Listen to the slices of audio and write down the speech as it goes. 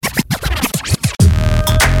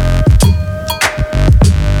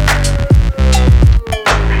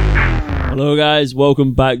Hello guys,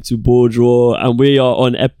 welcome back to BoreDraw, and we are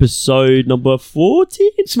on episode number 14?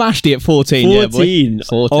 Smashed it at 14, 14. Yeah, boy.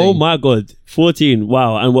 14. Oh my god, 14,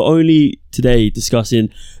 wow. And we're only today discussing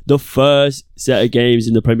the first set of games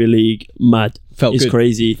in the Premier League. Mad. It's good.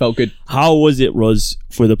 Crazy. Felt good. How was it, Roz,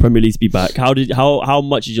 for the Premier League to be back? How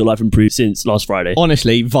much has your life improved since last Friday?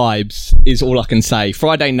 Honestly, vibes is all I can say.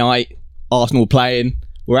 Friday night, Arsenal playing.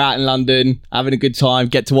 We're out in London, having a good time.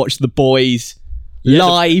 Get to watch the boys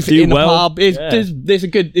live in the pub.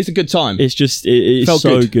 It's a good time. It's just it's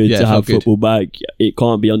so good to have football back. It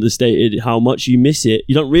can't be understated how much you miss it.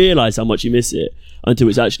 You don't realise how much you miss it until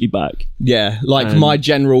it's actually back. Yeah, my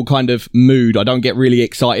general kind of mood, I don't get really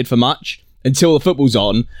excited for much until the football's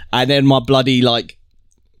on, and then my bloody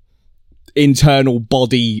internal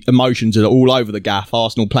body emotions are all over the gaff.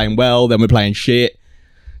 Arsenal playing well, then we're playing shit.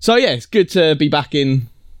 So yeah, it's good to be back in.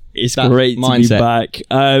 It's great mindset. To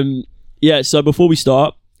be back. Yeah, so before we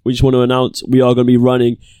start, we just want to announce we are going to be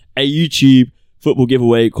running a YouTube football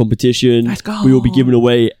giveaway competition. Let's go. We will be giving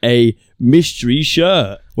away a mystery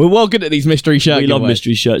shirt. We're well good at these mystery shirts. We love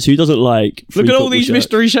mystery shirts. Who doesn't like Look at all these shirts?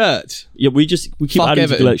 Mystery shirts. Yeah, we keep adding to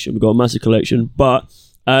the collection. We've got a massive collection. But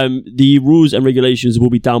the rules and regulations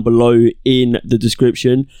will be down below in the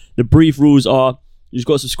description. The brief rules are you just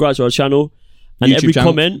got to subscribe to our channel, and every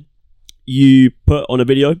comment you put on a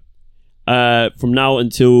video from now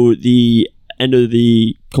until the end of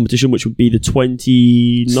the competition, which would be the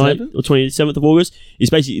 29th or 27th of August. It's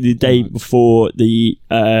basically the day before the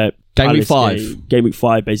Game week 5. Game week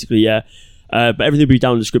 5, basically, yeah. But everything will be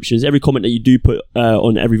down in the descriptions. Every comment that you do put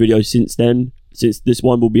on every video since this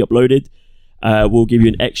one will be uploaded, we'll give you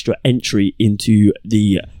an extra entry into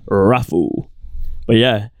the raffle. But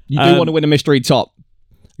yeah. You do want to win a mystery top.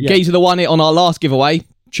 Yeah. Geezer won it on our last giveaway.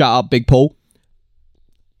 Shout out Big Paul.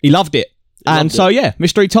 He loved it. Yeah,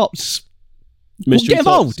 mystery tops. Get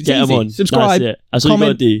involved. It's get easy. them on. Subscribe. That's all you got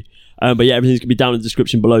to do. But yeah, everything's going to be down in the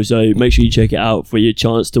description below, so make sure you check it out for your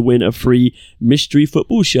chance to win a free mystery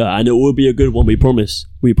football shirt. And it will be a good one, we promise.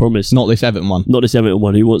 We promise. Not this Everton one. Not this Everton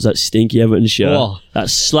one. Who wants that stinky Everton shirt? Oh. That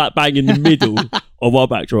slap bang in the middle of our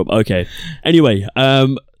backdrop. Okay. Anyway,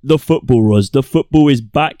 the football, Roz. The football is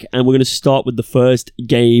back, and we're going to start with the first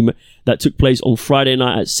game that took place on Friday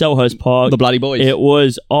night at Selhurst Park. The bloody boys. It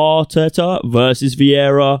was Arteta versus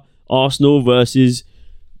Vieira. Arsenal versus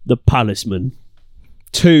the Palacemen.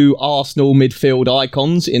 Two Arsenal midfield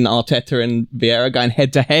icons in Arteta and Vieira going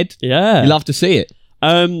head to head. Yeah. You love to see it.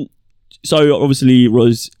 So obviously,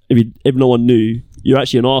 Roz, if no one knew, you're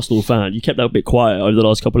actually an Arsenal fan. You kept that a bit quiet over the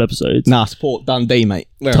last couple episodes. Nah, support Dundee, mate.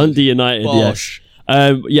 Dundee United, Bosh.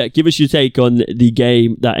 Yeah. Give us your take on the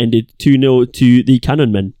game that ended 2-0 to the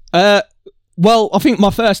Cannon Men. Well, I think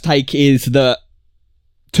my first take is that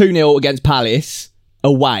 2-0 against Palace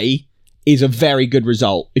away is a very good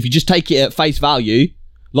result. If you just take it at face value,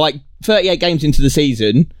 38 games into the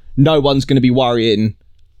season, no one's going to be worrying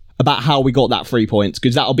about how we got that 3 points,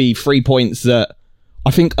 because that'll be 3 points that I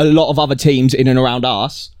think a lot of other teams in and around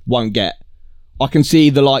us won't get. I can see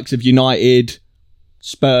the likes of United,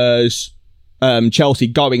 Spurs, Chelsea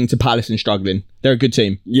going to Palace and struggling. They're a good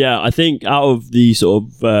team. Yeah, I think out of the sort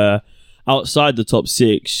of outside the top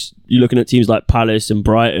 6, you're looking at teams like Palace and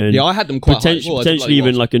Brighton. Yeah, I had them quite high. Potentially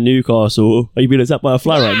even like a Newcastle. Are you being attacked by a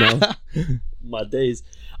fly right now? My days.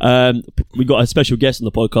 We got a special guest on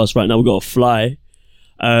the podcast right now. We got a fly.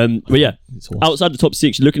 But yeah, outside the top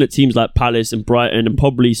 6, you're looking at teams like Palace and Brighton and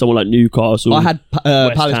probably someone like Newcastle. I had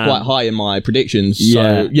Palace quite high in my predictions.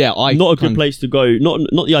 So, not a good place to go.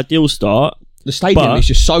 Not the ideal start. The stadium is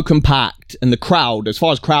just so compact, and the crowd, as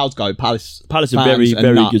far as crowds go, Palace are very,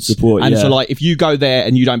 very good support. And so, if you go there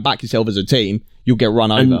and you don't back yourself as a team, you'll get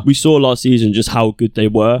run over. And we saw last season just how good they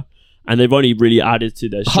were, and they've only really added to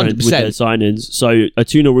their strength 100%. with their signings. So a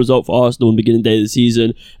 2-0 result for Arsenal on the beginning day of the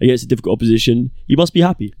season against a difficult opposition, you must be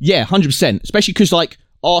happy. Yeah, 100%. Especially because,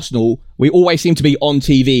 Arsenal, we always seem to be on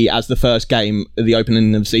TV as the first game of the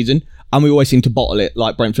opening of the season, and we always seem to bottle it,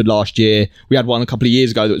 like Brentford last year. We had one a couple of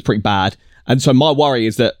years ago that was pretty bad. And so my worry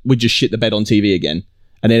is that we'd just shit the bed on TV again,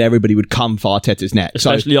 and then everybody would come for Arteta's neck.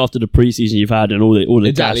 Especially after the pre-season you've had and all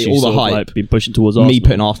the gas all the hype been pushing towards Arsenal. Me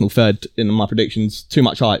putting Arsenal third in my predictions, too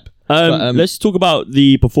much hype. Let's talk about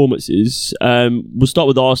the performances. We'll start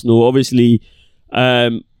with Arsenal. Obviously,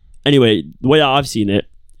 anyway, the way I've seen it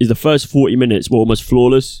is the first 40 minutes were almost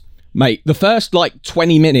flawless. Mate, the first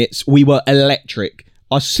 20 minutes we were electric.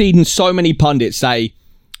 I've seen so many pundits say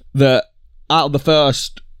that out of the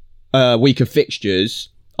first week of fixtures,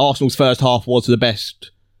 Arsenal's first half was the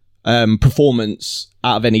best performance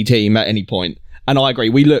out of any team at any point. And I agree.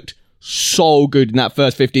 We looked so good in that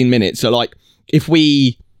first 15 minutes. So, if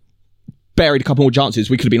we buried a couple more chances.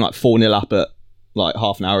 We could have been like 4-0 up at like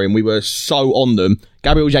half an hour in. We were so on them.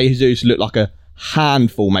 Gabriel Jesus looked like a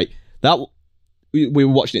handful, mate. We were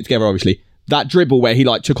watching it together, obviously. That dribble where he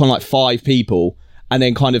like took on like 5 people and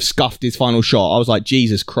then kind of scuffed his final shot. I was like,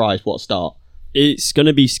 Jesus Christ, what a start. It's going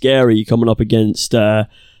to be scary coming up against an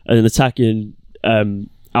attacking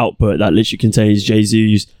output that literally contains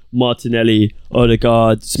Jesus, Martinelli,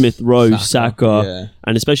 Odegaard, Smith Rowe, Saka,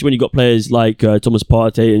 and especially when you've got players like Thomas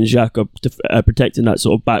Partey and Xhaka protecting that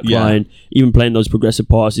sort of back line, even playing those progressive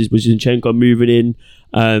passes with Zinchenko moving in.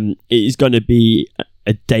 It is going to be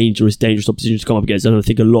a dangerous opposition to come up against, and I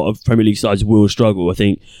think a lot of Premier League sides will struggle. I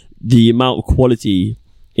think the amount of quality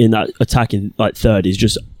in that attacking like third is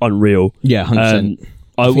just unreal. Yeah, 100%.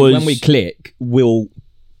 I think when we click, we'll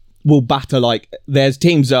batter like there's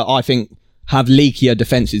teams that I think have leakier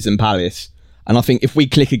defences than Palace, and I think if we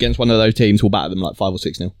click against one of those teams, we'll batter them like 5 or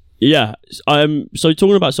 6-0. Yeah. So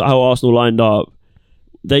talking about how Arsenal lined up,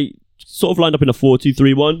 they sort of lined up in a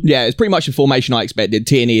 4-2-3-1. Yeah, it's pretty much the formation I expected.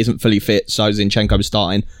 Tierney isn't fully fit, so Zinchenko is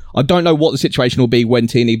starting. I don't know what the situation will be when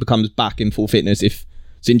Tierney becomes back in full fitness, if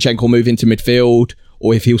Zinchenko will move into midfield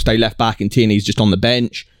or if he'll stay left back and Tierney's just on the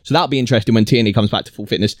bench. So that'll be interesting when Tierney comes back to full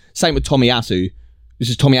fitness. Same with Tomiyasu. This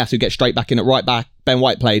is Tomiyasu gets straight back in at right back. Ben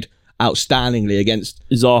White played outstandingly against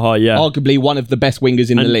Zaha, arguably one of the best wingers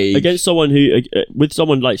in the league. Against someone with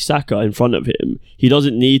someone like Saka in front of him, he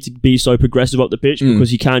doesn't need to be so progressive up the pitch because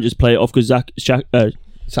he can just play it off because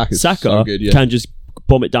Saka so good, can just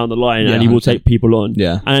bomb it down the line and he will take people on.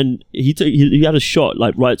 Yeah. And he had a shot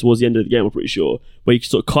like right towards the end of the game, I'm pretty sure, where he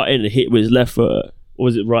sort of cut in and hit with his left foot, or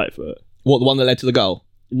was it right foot? What, the one that led to the goal?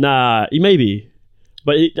 Nah, maybe.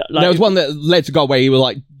 But there was one that led to goal where he was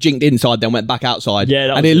like jinked inside, then went back outside.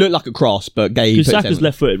 Yeah, and it looked like a cross, but Gay. Because Saka's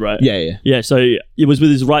left-footed, right? Yeah. So it was with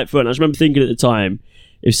his right foot, and I just remember thinking at the time,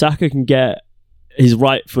 if Saka can get his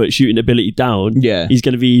right foot shooting ability down, he's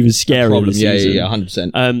going to be even scarier this season. Yeah,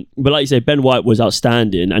 100%. But like you say, Ben White was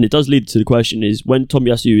outstanding, and it does lead to the question: is when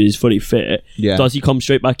Tomiyasu is fully fit, does he come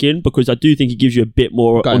straight back in? Because I do think he gives you a bit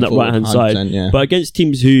more on that right hand side. Yeah. But against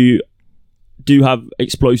teams who do have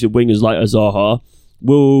explosive wingers like Zaha,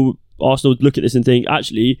 will Arsenal look at this and think,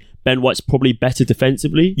 actually, Ben White's probably better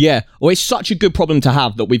defensively? Yeah. Well, it's such a good problem to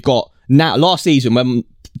have that we've got now. Last season, when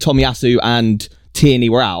Tomiyasu and Tierney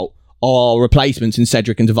were out, our replacements in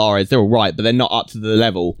Cedric and Tavares, they're all right, but they're not up to the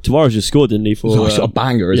level. Tavares just scored, didn't he? For a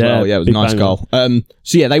banger as well. Yeah, it was a nice goal.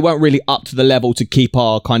 So yeah, they weren't really up to the level to keep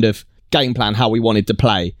our kind of game plan how we wanted to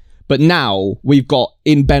play. But now we've got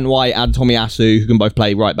in Ben White and Tomiyasu, who can both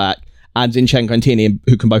play right back, and Zinchenko and Tierney,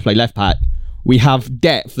 who can both play left back. We have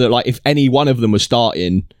depth that, like, if any one of them was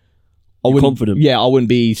starting, I wouldn't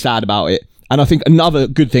be sad about it. And I think another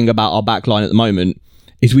good thing about our back line at the moment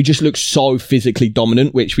is we just look so physically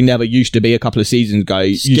dominant, which we never used to be a couple of seasons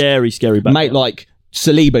ago. Scary back. Mate, like,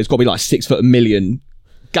 Saliba's got to be like 6'1",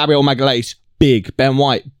 Gabriel Magalhaes, big. Ben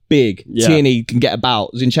White, big. Yeah. Tierney can get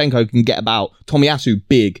about. Zinchenko can get about. Tomiyasu,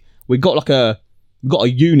 big. We've got a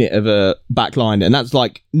unit of a back line, and that's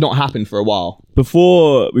like not happened for a while.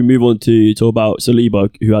 Before we move on to talk about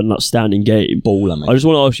Saliba, who had an outstanding game, baller, mate. I just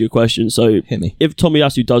want to ask you a question. So, hit me. If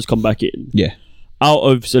Tomiyasu does come back in, out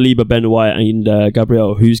of Saliba, Ben White, and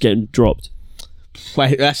Gabriel, who's getting dropped?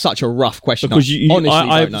 Wait, that's such a rough question. Because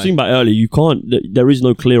I've seen back earlier, you can't. There is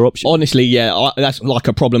no clear option. Honestly, that's like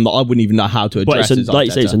a problem that I wouldn't even know how to address. But like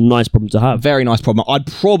you say, it's a nice problem to have. Very nice problem. I'd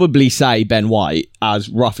probably say Ben White, as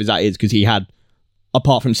rough as that is, because he had,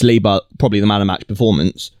 apart from Saliba, probably the man of match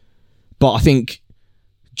performance. But I think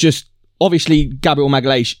just obviously Gabriel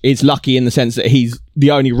Magalhaes is lucky in the sense that he's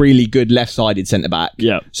the only really good left-sided centre-back.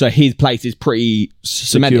 Yeah. So his place is pretty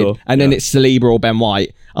cemented. Secure. And then it's Saliba or Ben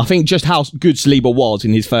White. I think just how good Saliba was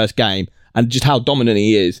in his first game and just how dominant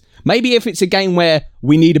he is. Maybe if it's a game where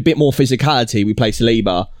we need a bit more physicality, we play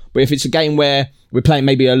Saliba. But if it's a game where we're playing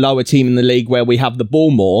maybe a lower team in the league where we have the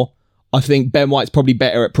ball more, I think Ben White's probably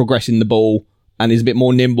better at progressing the ball and is a bit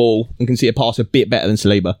more nimble and can see a pass a bit better than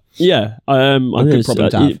Saliba. Yeah, I think problem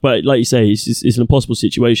to have. But like you say, it's an impossible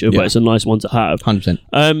situation, but it's a nice one to have. 100%.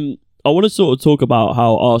 I want to sort of talk about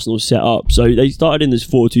how Arsenal set up. So they started in this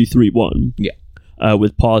 4-2-3-1. Yeah.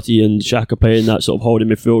 With Partey and Xhaka playing that sort of holding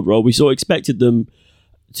midfield role. We sort of expected them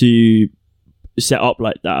to set up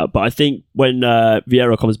like that, but I think when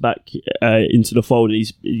Vieira comes back into the fold and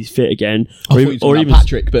he's fit again, or even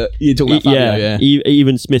Patrick, but you're talking about Fabio,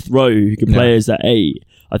 even Smith Rowe, who can play as that 8.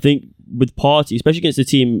 I think with Partey, especially against a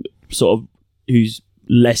team sort of who's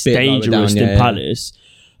less dangerous than Palace,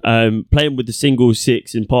 playing with the single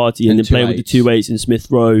 6 in Partey and then playing with the 2 8s in Smith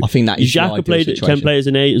Rowe. I think that is Xhaka can play as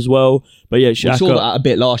an 8 as well. But yeah, Xhaka. We saw that a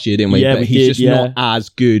bit last year, didn't we? Yeah, but he's just not as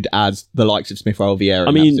good as the likes of Smith Rowe or Vieira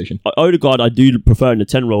in that position. Odegaard I do prefer in the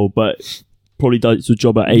 10 role, but probably does a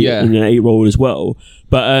job at 8 in an 8 role as well.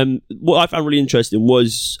 But what I found really interesting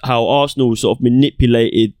was how Arsenal sort of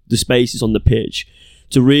manipulated the spaces on the pitch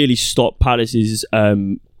to really stop Palace's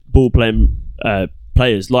ball playing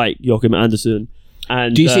players like Joachim Andersen.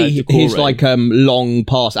 And, do you see his like long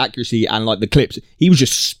pass accuracy and like the clips? He was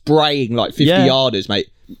just spraying like 50 yarders, mate.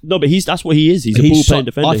 No, but that's what he is. He's a ball playing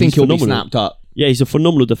defender. I think he'll be snapped up. Yeah, he's a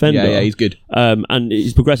phenomenal defender. Yeah, he's good. And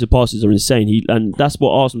his progressive passes are insane. And that's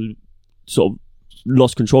what Arsenal sort of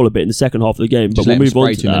lost control a bit in the second half of the game. But we'll move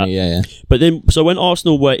on to that. But then, so when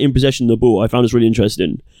Arsenal were in possession of the ball, I found this really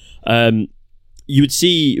interesting. You would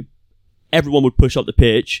see everyone would push up the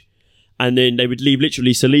pitch. And then they would leave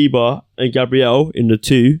literally Saliba and Gabriel in the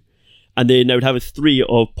 2. And then they would have a 3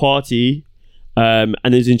 of Partey. And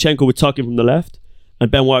then Zinchenko would tuck in from the left.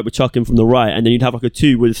 And Ben White would tuck in from the right. And then you'd have like a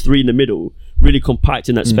 2 with a 3 in the middle. Really compact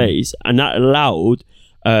in that space. And that allowed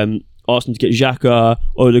Arsenal to get Xhaka,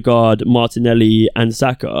 Odegaard, Martinelli and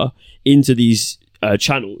Saka into these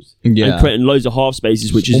channels. And creating loads of half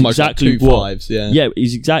spaces, which is almost exactly like what... 5s, Yeah,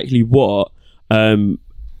 is exactly what...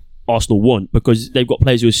 Arsenal want, because they've got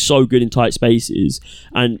players who are so good in tight spaces.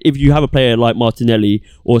 And if you have a player like Martinelli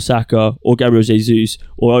or Saka or Gabriel Jesus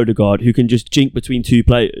or Odegaard who can just jink between 2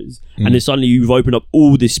 players and then suddenly you've opened up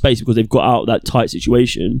all this space because they've got out of that tight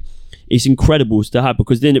situation, it's incredible to have,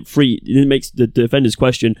 because then it makes the defenders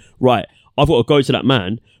question, right, I've got to go to that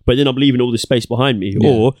man, but then I'm leaving all this space behind me,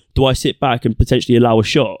 or do I sit back and potentially allow a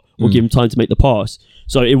shot or give him time to make the pass?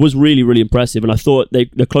 So it was really, really impressive, and I thought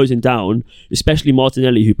they're closing down, especially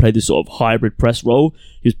Martinelli, who played this sort of hybrid press role.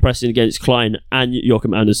 He was pressing against Klein and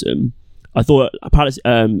Joachim Andersen. I thought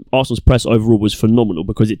Arsenal's press overall was phenomenal,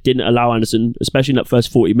 because it didn't allow Andersen, especially in that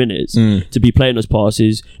first 40 minutes, to be playing those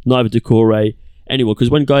passes, neither Decore, anyone. Because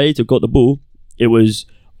when Gaeta got the ball, it was,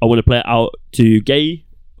 I want to play it out to Gay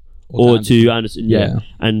or to Andersen.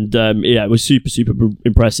 And it was super, super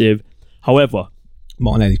impressive. However,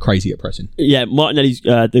 Martinelli's crazy at pressing. Yeah, Martinelli's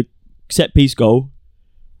the set piece goal,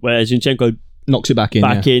 where Zinchenko knocks it back in.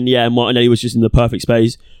 Martinelli was just in the perfect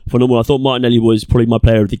space. Phenomenal. I thought Martinelli was probably my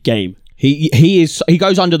player of the game. He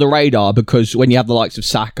goes under the radar because when you have the likes of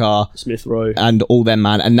Saka, Smith Rowe, and all them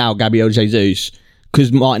man, and now Gabriel Jesus,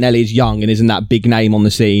 because Martinelli is young and isn't that big name on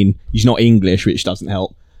the scene. He's not English, which doesn't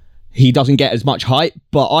help. He doesn't get as much hype,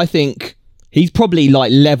 but I think he's probably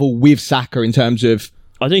like level with Saka in terms of.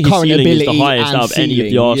 I think his ceiling is the highest out of any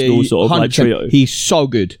of the Arsenal sort of like trio. He's so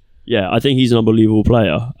good. Yeah, I think he's an unbelievable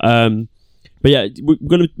player. But yeah, we're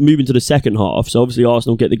going to move into the second half. So obviously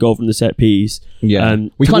Arsenal get the goal from the set piece. Yeah,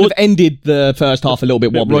 we kind of ended the first half a little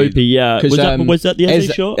bit wobbly. Ropey, yeah. Was that the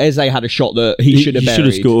Eze shot? Eze had a shot that he should have buried. Should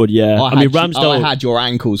have scored, yeah. I had your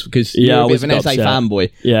ankles because you're a bit of an Eze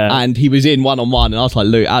fanboy. Yeah. And he was in 1-on-1 and I was like,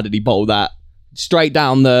 Luke, how did he bowl that? Straight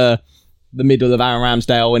down the middle of Aaron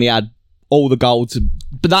Ramsdale, and he had all the goals.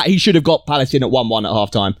 But that he should have got Palace in at 1-1 at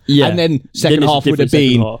half time. Yeah. And then second half would have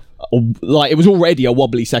been like, it was already a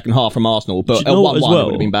wobbly second half from Arsenal, but at 1-1 it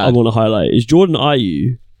would have been bad. I want to highlight is Jordan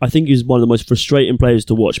Ayew. I think is one of the most frustrating players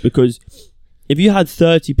to watch, because if you had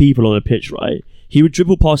 30 people on a pitch, right, he would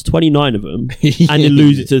dribble past 29 of them and then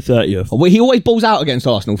lose it to the 30th. Well, he always balls out against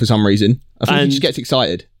Arsenal for some reason. I think he just gets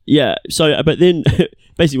excited. Yeah. So, but then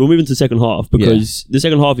basically we'll move into the second half, because the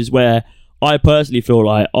second half is where I personally feel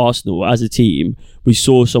like Arsenal as a team, we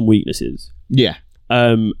saw some weaknesses. Yeah.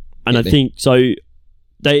 And I think so.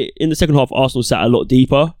 They in the second half, Arsenal sat a lot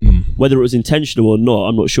deeper. Whether it was intentional or not,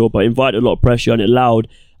 I'm not sure, but it invited a lot of pressure, and it allowed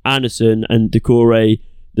Andersen and Decore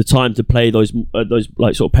the time to play those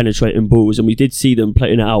like sort of penetrating balls, and we did see them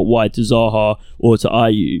playing it out wide to Zaha or to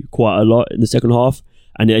Ayew quite a lot in the second half.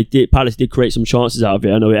 And Palace did create some chances out of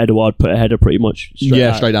it. I know Edouard put a header pretty much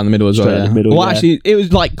straight down the middle as well. Actually, it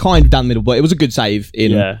was like kind of down the middle, but it was a good save.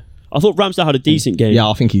 I thought Ramsdale had a decent game. Yeah,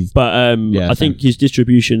 I think he's... But I think his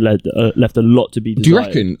distribution left a lot to be desired. Do you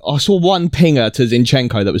reckon? I saw one pinger to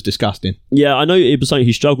Zinchenko that was disgusting. Yeah, I know it was something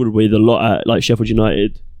he struggled with a lot at like Sheffield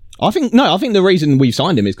United. I think the reason we've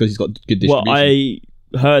signed him is because he's got good distribution. Well, I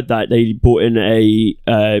heard that they brought in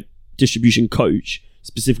a distribution coach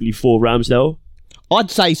specifically for Ramsdale. I'd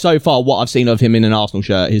say so far what I've seen of him in an Arsenal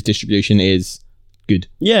shirt, his distribution is good.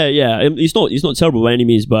 Yeah. He's not terrible by any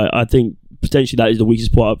means, but I think potentially that is the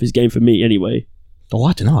weakest part of his game for me anyway. Oh,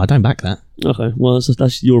 I don't know. I don't back that. Okay, well,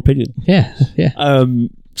 that's your opinion. Yeah.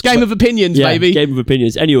 It's game of opinions, baby. Game of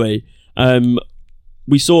opinions. Anyway,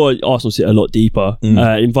 we saw Arsenal sit a lot deeper,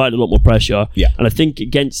 invited a lot more pressure. Yeah. And I think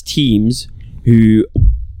against teams who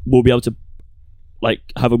will be able to like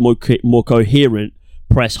have a more coherent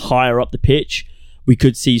press higher up the pitch, we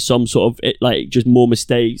could see some sort of like just more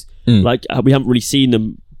mistakes. Like we haven't really seen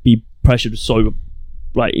them be pressured so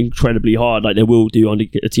like incredibly hard like they will do on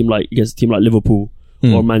against a team like Liverpool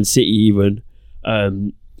or Man City even.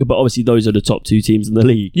 But obviously those are the top 2 teams in the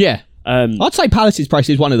league. Yeah. I'd say Palace's press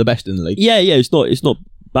is one of the best in the league. Yeah, it's not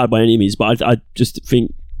bad by any means, but I just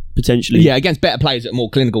think potentially against better players that are more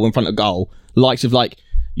clinical in front of goal, likes of like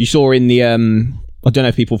you saw in the I don't know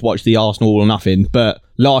if people have watched the Arsenal All or Nothing, but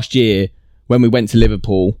last year when we went to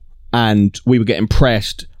Liverpool and we were getting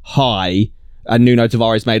pressed high and Nuno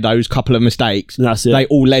Tavares made those couple of mistakes, that's it. They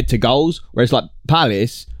all led to goals, whereas like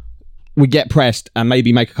Palace, we get pressed and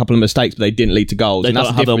maybe make a couple of mistakes, but they didn't lead to goals. They and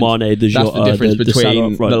don't have the Mane, that's the difference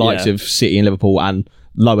between the likes of City and Liverpool and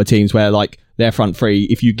lower teams where like their front three,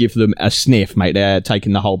 if you give them a sniff, mate, they're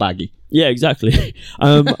taking the whole baggie. Yeah, exactly.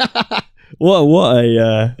 What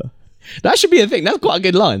a... That should be a thing. That's quite a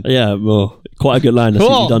good line. Yeah, well, quite a good line. That's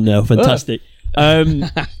what you've done there. Fantastic.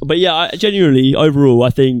 But yeah, genuinely, overall, I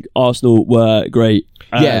think Arsenal were great.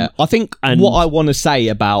 I think what I want to say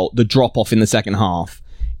about the drop-off in the second half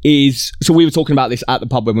is... So we were talking about this at the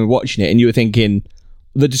pub when we were watching it, and you were thinking...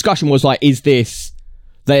 The discussion was like, is this...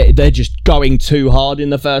 They're just going too hard in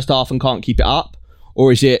the first half and can't keep it up?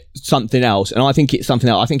 Or is it something else? And I think it's something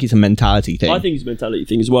else. I think it's a mentality thing. I think it's a mentality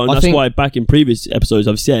thing as well. And that's why back in previous episodes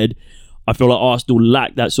I've said I feel like Arsenal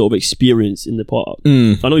lack that sort of experience in the park. I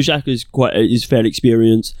know Xhaka is fairly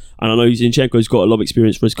experienced, and I know Zinchenko's got a lot of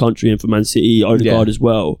experience for his country and for Man City, Odegaard as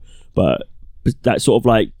well. But that sort of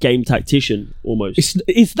like game tactician almost.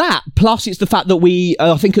 It's that. Plus it's the fact that we,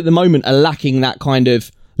 I think at the moment, are lacking that kind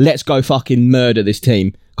of let's go fucking murder this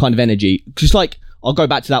team kind of energy. Just like, I'll go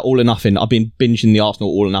back to that All or Nothing. I've been binging the Arsenal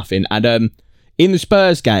All or Nothing. And in the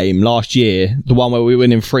Spurs game last year, the one where we were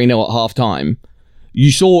winning 3-0 at half time,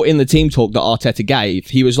 you saw in the team talk that Arteta gave,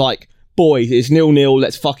 he was like, boys, it's 0-0.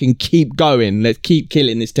 Let's fucking keep going. Let's keep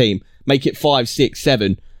killing this team. Make it 5, 6,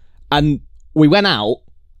 7. And we went out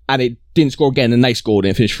and it didn't score again and they scored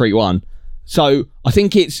and it finished 3-1. So I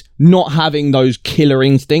think it's not having those killer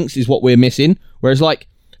instincts is what we're missing. Whereas like,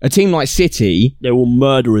 a team like City... They will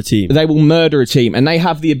murder a team. They will murder a team. And they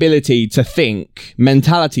have the ability to think,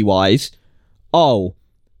 mentality-wise, oh,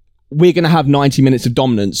 we're going to have 90 minutes of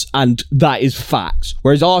dominance, and that is fact.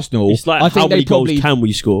 Whereas Arsenal... It's like, how many goals can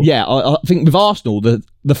we score? Yeah, I think with Arsenal, the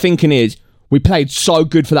thinking is, we played so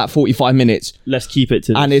good for that 45 minutes. Let's keep it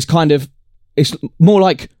to this. And it's kind of... It's more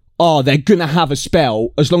like, oh, they're going to have a spell.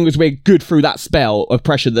 As long as we're good through that spell of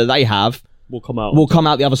pressure that they have... We'll come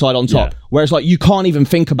out the other side on top. Yeah. Whereas, like, you can't even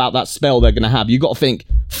think about that spell they're going to have. You got to think,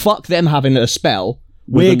 fuck them having a spell.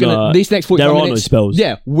 We're going to... These next 45 minutes... There are no spells.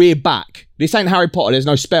 Yeah, we're back. This ain't Harry Potter. There's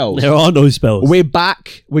no spells. There are no spells. We're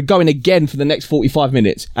back. We're going again for the next 45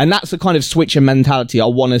 minutes. And that's the kind of switch in mentality I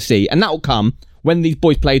want to see. And that will come when these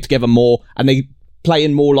boys play together more and they play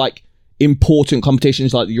in more, like, important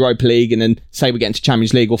competitions like the Europa League, and then say we get into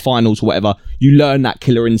Champions League or finals or whatever. You learn that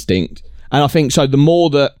killer instinct. And I think, so the more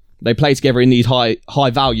that they play together in these high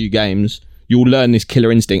value games, you'll learn this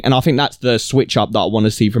killer instinct. And I think that's the switch up that I want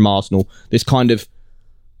to see from Arsenal. This kind of,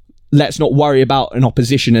 let's not worry about an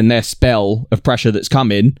opposition and their spell of pressure that's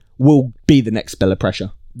coming will be the next spell of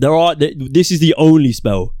pressure. This is the only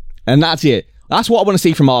spell. And that's it. That's what I want to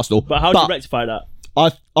see from Arsenal. But how do you rectify that?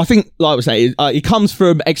 I think, like I was saying, it comes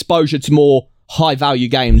from exposure to more high value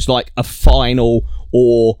games like a final,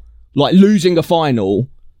 or like losing a final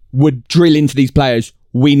would drill into these players,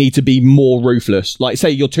 we need to be more ruthless. Like, say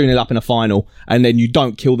you're 2-0 up in a final and then you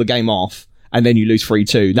don't kill the game off and then you lose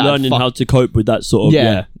 3-2. Learning how to cope with that sort of...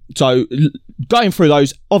 Yeah. So, going through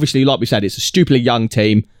those, obviously, like we said, it's a stupidly young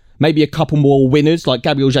team. Maybe a couple more winners, like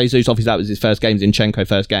Gabriel Jesus, obviously that was his first game, Zinchenko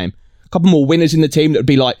first game. A couple more winners in the team that would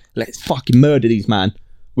be like, let's fucking murder these, man.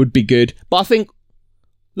 Would be good. But I think,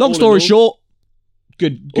 long story short,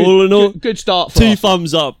 good all in all, good start for 2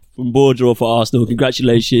 thumbs up from BoreDraw for Arsenal.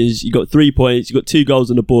 Congratulations. You got 3 points. You got 2 goals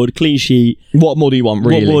on the board. Clean sheet. What more do you want,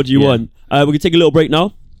 really? What more do you want? We're going to take a little break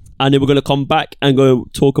now. And then we're going to come back and go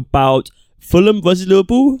talk about Fulham versus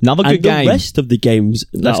Liverpool. Another good game. And the rest of the games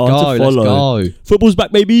that are to follow. Let's go. Football's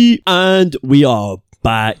back, baby. And we are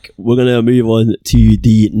back. We're going to move on to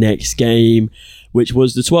the next game, which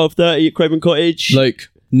was the 12:30 at Craven Cottage. Luke,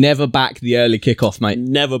 never back the early kickoff, mate.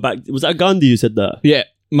 Never back. Was that Gandhi who said that? Yeah.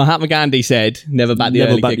 Mahatma Gandhi said, never back the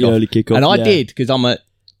early kickoff. And I did, because I'm a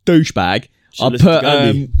douchebag. I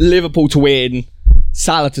put Liverpool to win,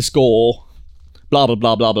 Salah to score, blah, blah,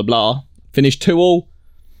 blah, blah, blah, blah. Finished 2-2.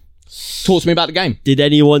 Talk to me about the game. Did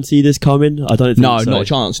anyone see this coming? I don't think so. No, not a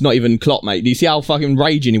chance. Not even Klopp, mate. Do you see how fucking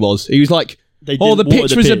raging he was? He was like, they the didn't pitch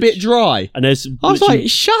water was a bit dry. And there's I was like,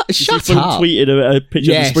 shut up. Tweeted a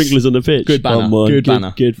picture of the sprinklers on the pitch. Good banner. Good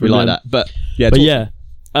banner. Good for we like them. that. But yeah.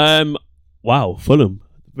 Wow, Fulham.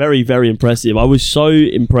 Very, very impressive. I was so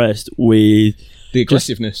impressed with the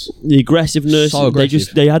aggressiveness. So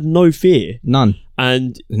aggressive. They had no fear. None.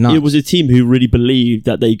 And it was a team who really believed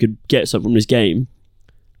that they could get something from this game.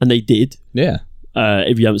 And they did. Yeah.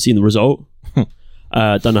 If you haven't seen the result.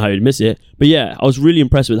 Don't know how you'd miss it. But yeah, I was really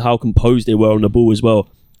impressed with how composed they were on the ball as well.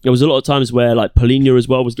 There was a lot of times where like Polina as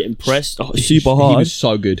well was getting pressed super hard. He was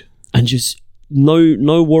so good. And just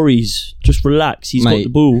no worries. Just relax. He's got the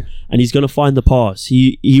ball and he's going to find the pass.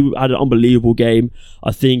 He had an unbelievable game.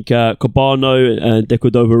 I think Cabano and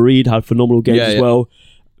Decordova-Reid had phenomenal games as well.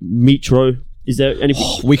 Mitro. Is there anything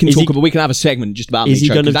we can have a segment just about Mitro?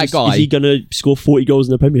 Is he going to score 40 goals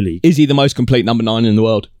in the Premier League? Is he the most complete number 9 in the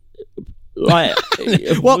world? Like,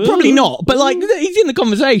 well, probably not. But like, he's in the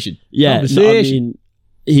conversation. Yeah, no, I mean,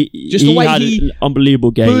 the way had an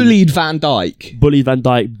unbelievable game. Bullied Van Dijk,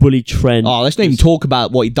 bullied Trent. Oh, let's not even talk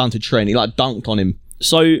about what he'd done to Trent. He like dunked on him.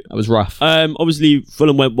 So that was rough. Obviously,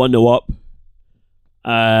 Fulham went 1-0 up.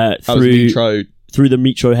 Through the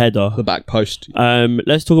Mitro header, the back post.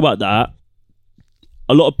 Let's talk about that.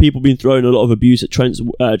 A lot of people have been throwing a lot of abuse at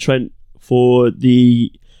Trent for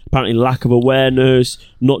the apparently lack of awareness,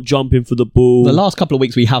 not jumping for the ball. The last couple of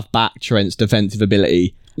weeks we have backed Trent's defensive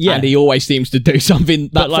ability. Yeah. And he always seems to do something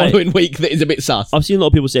that following week that is a bit sus. I've seen a lot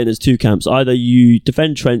of people saying there's two camps. Either you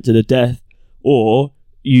defend Trent to the death or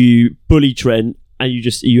you bully Trent and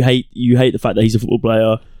you hate the fact that he's a football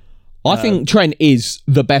player. I think Trent is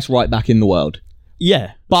the best right back in the world.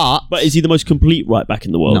 Yeah. But is he the most complete right back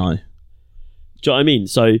in the world? No. Do you know what I mean?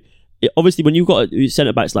 So obviously when you've got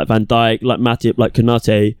centre backs like Van Dijk, like Matip, like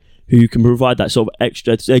Konate, who can provide that sort of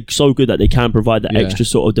extra, they're so good that they can provide that extra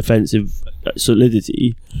sort of defensive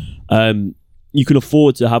solidity. You can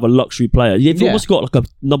afford to have a luxury player. You've almost got like a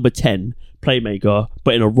number 10 playmaker,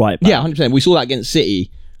 but in a right back. Yeah, 100%. We saw that against City,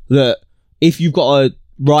 that if you've got a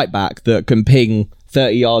right back that can ping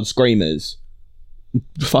 30-yard screamers,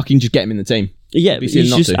 fucking just get him in the team. Yeah,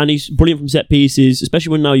 he's brilliant from set pieces,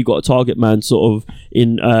 especially when now you've got a target man sort of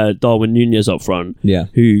in Darwin Nunez up front,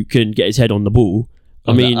 who can get his head on the ball.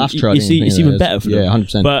 I mean, it's even better for them. Yeah,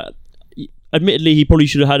 100%. But admittedly, he probably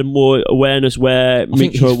should have had more awareness where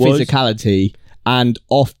Mitro was. Physicality and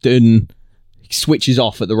often switches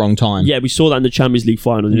off at the wrong time. Yeah, we saw that in the Champions League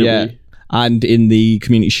final, didn't we? And in the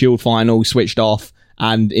Community Shield final, switched off.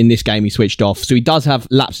 And in this game, he switched off. So he does have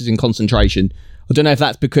lapses in concentration. I don't know if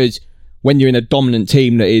that's because when you're in a dominant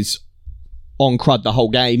team that is on crud the whole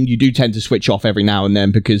game, you do tend to switch off every now and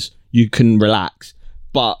then because you can relax.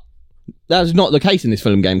 But that's not the case in this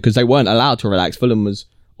Fulham game because they weren't allowed to relax. Fulham was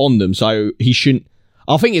on them, so he shouldn't.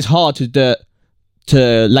 I think it's hard to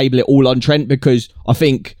label it all on Trent because I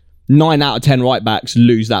think 9 out of 10 right backs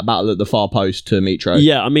lose that battle at the far post to Mitro.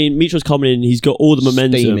 Yeah, I mean, Mitro's coming in, he's got all the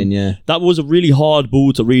momentum. Steaming, yeah. That was a really hard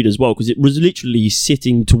ball to read as well because it was literally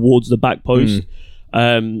sitting towards the back post.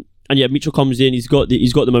 And yeah, Mitro comes in, he's got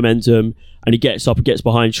the momentum and he gets up and gets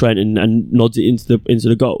behind Trent and nods it into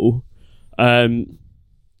the goal.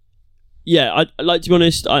 Yeah, I like to be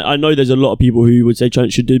honest, I know there's a lot of people who would say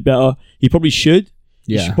Trent should do better. He probably should.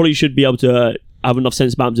 Yeah. He probably should be able to have enough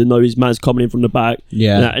sense about him to know his man's coming in from the back.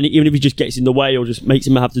 Yeah. And even if he just gets in the way or just makes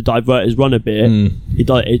him have to divert his run a bit,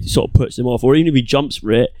 it sort of puts him off. Or even if he jumps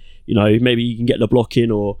for it, maybe he can get the block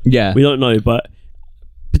in or... Yeah. We don't know, but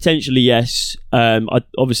potentially, yes.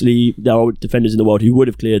 Obviously, there are defenders in the world who would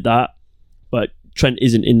have cleared that, but Trent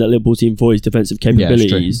isn't in the Liverpool team for his defensive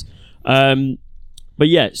capabilities. But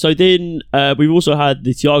yeah, so then we've also had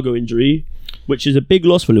the Thiago injury, which is a big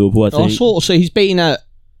loss for Liverpool, I think. So he's been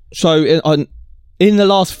in the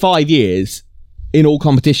last 5 years, in all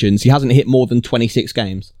competitions, he hasn't hit more than 26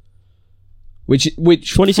 games. Which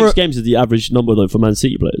 26 games is the average number though for Man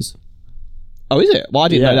City players. Oh, is it? Well, I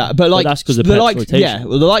didn't know that. But that's because of the rotation. Yeah,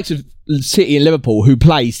 well, the likes of City and Liverpool, who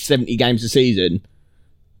play 70 games a season,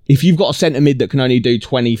 if you've got a centre mid that can only do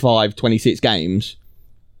 25, 26 games,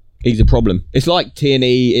 he's a problem. It's like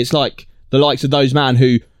Tierney, it's like the likes of those man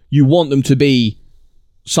who you want them to be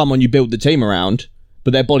someone you build the team around,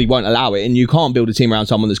 but their body won't allow it, and you can't build a team around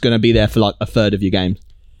someone that's going to be there for like a third of your games.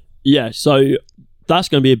 Yeah, so that's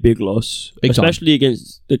going to be a big loss, especially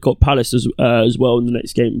against the Palace as well in the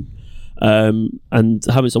next game. And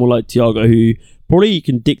having someone like Thiago who probably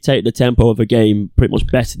can dictate the tempo of a game pretty much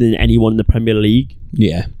better than anyone in the Premier League.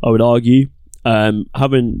 Yeah, I would argue.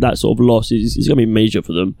 Having that sort of loss is going to be major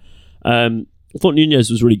for them. I thought Nunez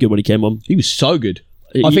was really good when he came on. He was so good.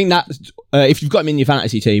 I think that if you've got him in your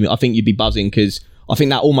fantasy team, I think you'd be buzzing because I think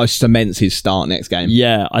that almost cements his start next game.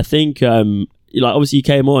 Yeah, I think obviously he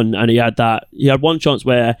came on and he had one chance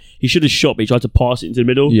where he should have shot, but he tried to pass it into the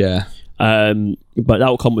middle. Yeah. But that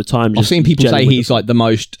will come with time. I've seen people say he's like the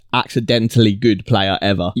most accidentally good player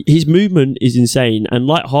ever. His movement is insane, and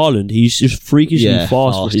like Haaland, he's just freakishly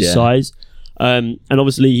fast for his size. And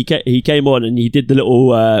obviously he came on and he did the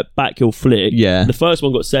little back heel flick. Yeah. The first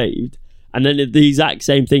one got saved, and then the exact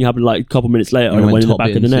same thing happened like a couple minutes later and went in the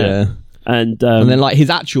back of the net. Yeah. And then like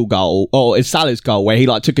his actual goal, or it's Salah's goal, where he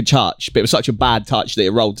like took a touch, but it was such a bad touch that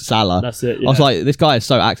it rolled to Salah. That's it. Yeah. I was like, this guy is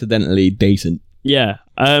so accidentally decent. Yeah.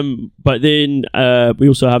 But then we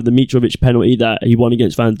also have the Mitrovic penalty that he won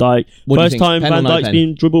against Van Dijk. First time Van Dijk's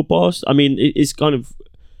been dribbled past. I mean, it's kind of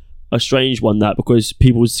a strange one, that, because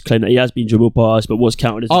people claim that he has been dribbled past, but what's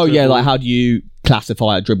counted as a dribble. Like how do you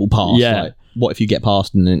classify a dribble pass? Yeah. Like, what if you get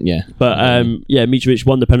past and then But Mitrovic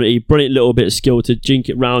won the penalty. Brilliant little bit of skill to jink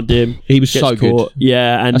it round him. He was so good.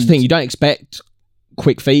 Yeah, and that's the thing, you don't expect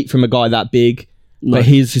quick feet from a guy that big, but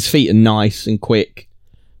his feet are nice and quick.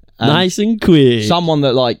 Nice and quick. Someone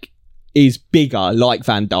that like is bigger, like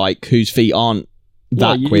Van Dijk, whose feet aren't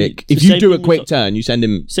that quick. If the you do a quick turn, you send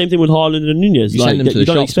him. Same thing with Haaland and Nunez. You send them to the you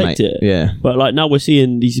don't shops, expect mate. it. Yeah. But like now we're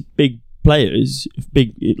seeing these big players,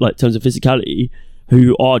 big like in terms of physicality,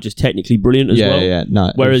 who are just technically brilliant as well. Yeah,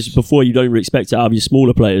 no. Whereas before you don't even expect it out of your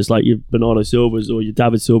smaller players like your Bernardo Silvas or your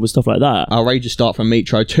David Silva, stuff like that. Outrageous start from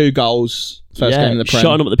Mitro. 2 goals, first game in the Premier.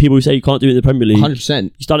 Shutting up at the people who say you can't do it in the Premier League.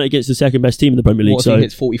 100%. He's done it against the second best team in the Premier League. What if he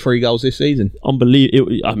hits 43 goals this season?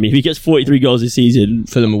 Unbelievable. I mean, if he gets 43 goals this season,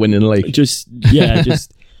 Fulham are winning the league.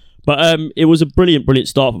 But it was a brilliant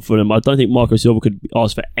start for Fulham. I don't think Marco Silva could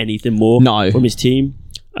ask for anything more from his team.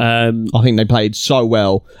 I think they played so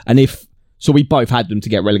well. And so we both had them to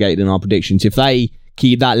get relegated in our predictions. If they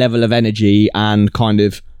keep that level of energy and kind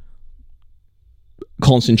of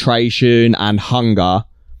concentration and hunger,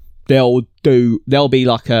 they'll be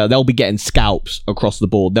getting scalps across the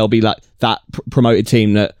board. They'll be like that promoted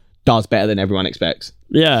team that does better than everyone expects.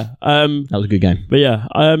 Yeah. That was a good game. But yeah,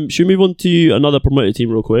 should we move on to another promoted team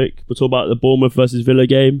real quick? We'll talk about the Bournemouth versus Villa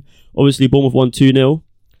game. Obviously, Bournemouth won 2-0.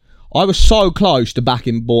 I was so close to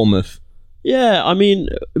backing Bournemouth. Yeah, I mean,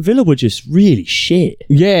 Villa were just really shit.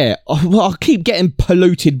 Yeah, I keep getting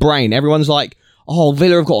polluted brain. Everyone's like, "Oh,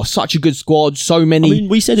 Villa have got such a good squad. So many." I mean,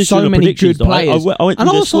 we said so many good players. I went and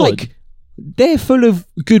I was like, they're full of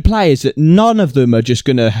good players that none of them are just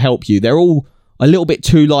going to help you. They're all a little bit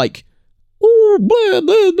too like, oh, blah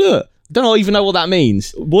blah blah. Don't even know what that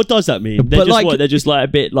means. What does that mean? They're just like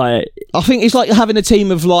a bit like. I think it's like having a team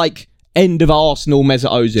of like. End of Arsenal,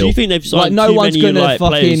 Mesut Ozil. Do you think they've signed no too one's many gonna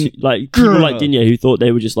players, like people like Digne who thought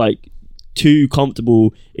they were just like too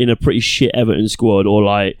comfortable in a pretty shit Everton squad, or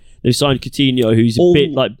like they've signed Coutinho who's a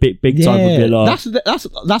bit like big time for Villa.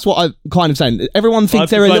 That's what I'm kind of saying. Everyone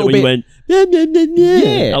thinks they're a little bit.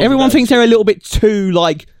 Everyone thinks they're a little bit too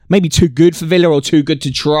like maybe too good for Villa, or too good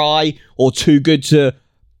to try, or too good to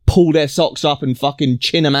pull their socks up and fucking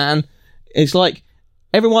chin a man. It's like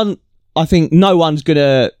everyone. I think no one's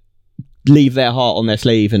gonna leave their heart on their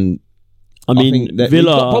sleeve, and I mean,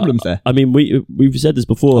 Villa got problems there. I mean, we've said this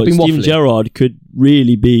before. Steven Gerrard could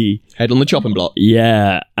really be head on the chopping block.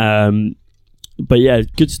 Yeah, but yeah,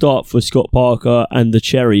 good start for Scott Parker and the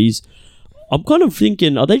Cherries. I'm kind of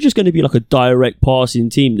thinking, are they just going to be like a direct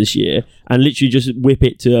passing team this year and literally just whip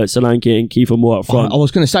it to Solanke and Kiefer Moore up front? I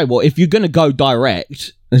was going to say, well, if you're going to go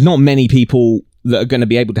direct, there's not many people that are going to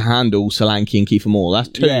be able to handle Solanke and Kiefer Moore. That's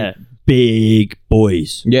two. Yeah. Big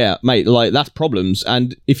boys. Yeah, mate, like that's problems.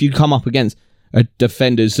 And if you come up against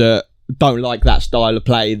defenders that don't like that style of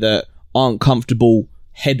play, that aren't comfortable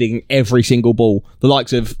heading every single ball, the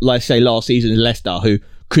likes of, let's say, last season's Leicester, who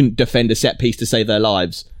couldn't defend a set piece to save their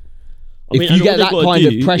lives. If you get that kind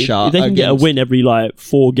of pressure, if they can get a win every like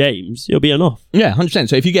 4 games, it'll be enough. Yeah, 100%.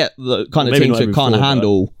 So if you get the kind of teams that can't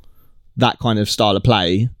handle that kind of style of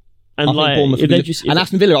play, and I like, think Bournemouth and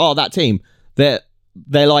Aston Villa are that team.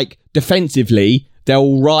 They're like defensively, they're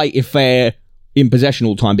all right if they're in possession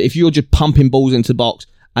all the time. But if you're just pumping balls into the box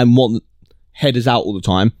and want headers out all the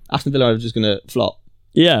time, Aston Villa are just going to flop.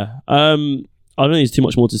 Yeah. I don't think there's too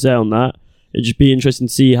much more to say on that. It'd just be interesting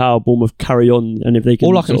to see how Bournemouth carry on and if they can.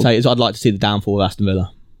 All I can say is I'd like to see the downfall of Aston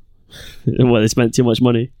Villa. Well, they spent too much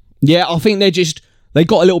money. Yeah, I think they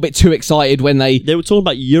got a little bit too excited when they were talking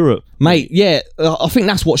about Europe. Mate, yeah, I think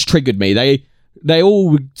that's what's triggered me. They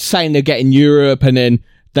all were saying they're getting Europe, and then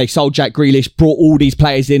they sold Jack Grealish, brought all these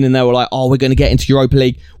players in, and they were like, oh, we're going to get into Europa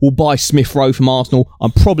League. We'll buy Smith Rowe from Arsenal.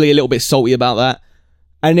 I'm probably a little bit salty about that.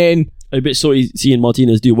 And then a bit sorry seeing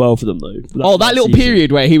Martinez do well for them though. That little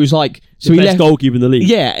period where he was like, so he left goalkeeper in the league.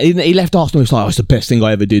 Yeah, he left Arsenal. He was like, it's the best thing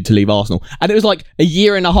I ever did to leave Arsenal. And it was like a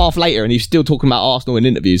year and a half later, and he's still talking about Arsenal in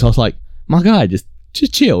interviews. I was like, my guy, just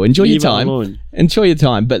chill, enjoy your time, enjoy your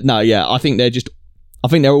time. But no, yeah, I think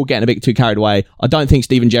they're all getting a bit too carried away. I don't think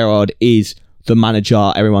Steven Gerrard is the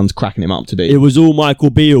manager everyone's cracking him up to be. It was all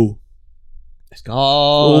Michael Beale. Let's go.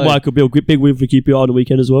 All Michael Beale. Big win for QPR on the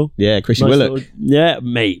weekend as well. Yeah, Chrissy Willock. Yeah,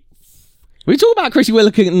 mate. We talked about Chrissy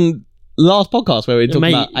Willock in the last podcast where we were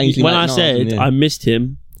talking about Ainsley when I said I missed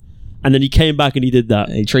him, and then he came back and he did that.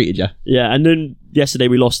 And he treated you. Yeah, and then yesterday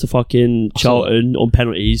we lost to fucking Charlton on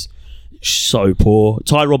penalties. So poor.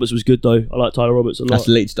 Ty Roberts was good though. I like Tyler Roberts a lot. That's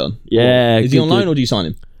Leeds done. Yeah. Is he on loan or do you sign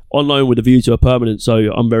him? On loan with a view to a permanent,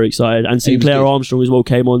 so I'm very excited. And Sinclair Armstrong as well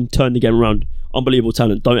came on, turned the game around. Unbelievable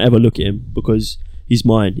talent. Don't ever look at him because he's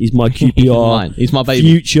mine. He's my QPR. He's my baby.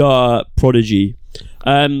 Future prodigy.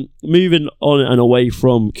 Moving on and away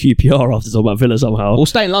from QPR after talking about Villa somehow. We'll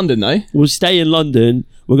stay in London though. We'll stay in London.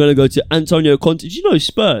 We're going to go to Antonio Conte. Did you know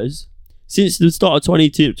Spurs, since the start of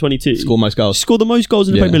 22, score most goals. Scored the most goals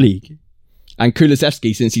in the Premier League. And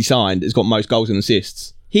Kulusevski, since he signed, has got most goals and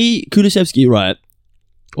assists. Kulusevski, right?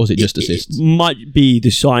 Or is it just assists? It might be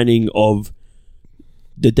the signing of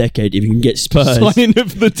the decade if you can get Spurs. Signing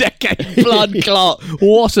of the decade. Blood clot.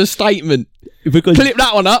 What a statement. Because clip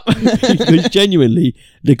that one up. Because genuinely,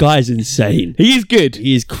 the guy's insane. He is good.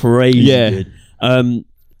 He is crazy good.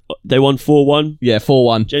 They won 4-1. Yeah,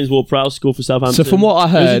 4-1. James Ward-Prowse scored for Southampton. So from what I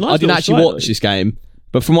heard, I didn't actually watch this game,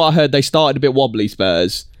 but from what I heard, they started a bit wobbly,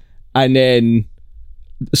 Spurs, and then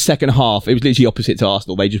the second half, it was literally opposite to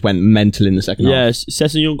Arsenal. They just went mental in the second half. Yes,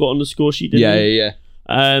 Sessegnon got on the score sheet, didn't he? Yeah.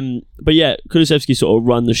 But yeah, Kulusevski sort of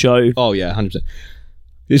run the show. Oh yeah, 100%.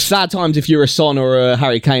 It's sad times if you're a Son or a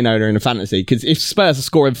Harry Kane owner in a fantasy, because if Spurs are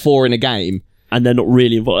scoring 4 in a game and they're not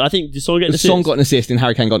really involved, I think Son get an assist. Son got an assist and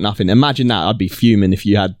Harry Kane got nothing. Imagine that. I'd be fuming if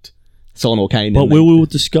you had Son or Kane. But we will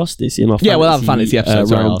discuss this in our fantasy, we'll have a fantasy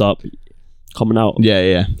episode roundup coming out.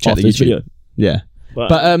 Yeah. Check after this video. Yeah,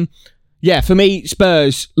 but yeah, for me,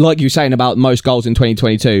 Spurs, like you were saying about most goals in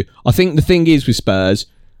 2022, I think the thing is with Spurs,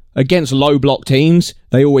 against low block teams,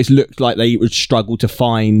 they always looked like they would struggle to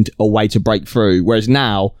find a way to break through. Whereas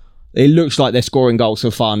now, it looks like they're scoring goals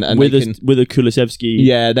for fun. And with a Kulusevski.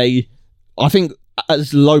 Yeah, I think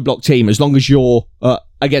as a low block team, as long as you're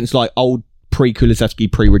against like old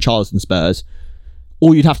pre-Kulusevski, pre-Richarlison Spurs,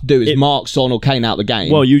 all you'd have to do is mark Son or Kane out the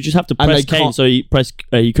game. Well, you just have to press Kane so he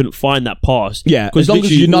couldn't find that pass. Yeah, as long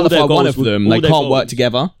as you nullify one of them, they can't work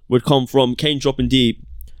together. Would come from Kane dropping deep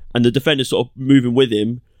and the defender sort of moving with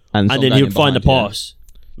him, and then he would find the pass.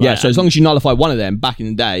 Yeah, so as long as you nullify one of them back in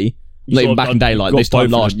the day, not even back in the day, like this time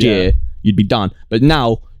last year, you'd be done. But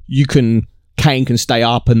now, Kane can stay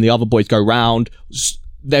up and the other boys go round.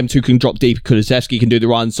 Them two can drop deep. Kulusevski can do the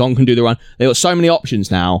run. Son can do the run. They've got so many options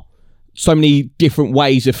now. So many different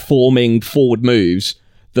ways of forming forward moves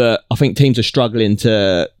that I think teams are struggling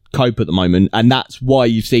to cope at the moment. And that's why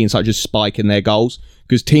you've seen such a spike in their goals.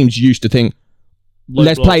 Because teams used to think,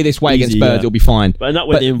 let's play this way against Spurs, it'll be fine. But in that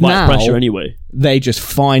way, they invite pressure anyway. They're just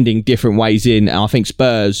finding different ways in. And I think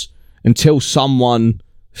Spurs, until someone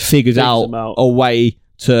figures out a way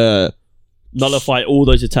to nullify all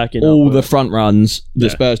those attacking the front runs that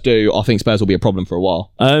Spurs do, I think Spurs will be a problem for a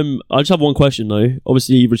while. I just have one question though.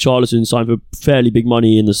 Obviously, Richarlison signed for fairly big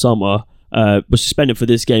money in the summer. Was suspended for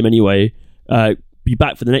this game anyway. Be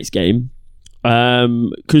back for the next game.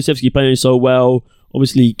 Kulusevski playing so well.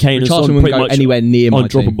 Obviously, Kane and Son wouldn't go anywhere near my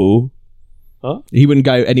undroppable. Team. Huh? He wouldn't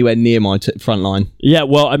go anywhere near my front line. Yeah,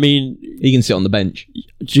 well, I mean, he can sit on the bench.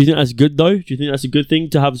 Do you think that's good though? Do you think that's a good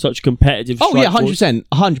thing to have such competitive? Oh yeah,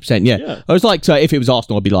 100%. Yeah. I was like, so if it was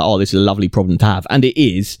Arsenal, I'd be like, oh, this is a lovely problem to have, and it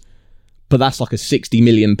is. But that's like a £60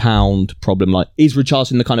 million problem. Like, is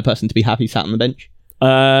Richarlison the kind of person to be happy sat on the bench?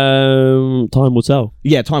 Time will tell.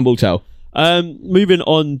 Yeah, time will tell. Moving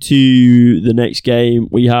on to the next game,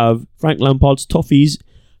 we have Frank Lampard's Toffees,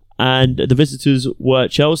 and the visitors were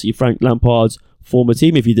Chelsea, Frank Lampard's former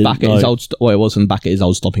team, if you didn't know. It wasn't back at his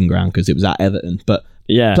old stopping ground because it was at Everton, but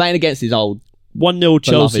playing against his old 1-0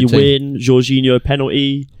 Chelsea win, Jorginho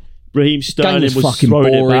penalty, Raheem Sterling was fucking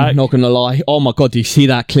throwing boring, it back. Not gonna lie. Oh my god, do you see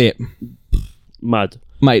that clip? Mad.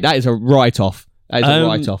 Mate, that is a write-off.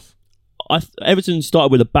 Everton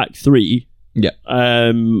started with a back three. Yeah.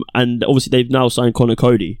 And obviously they've now signed Conor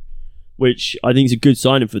Cody, which I think is a good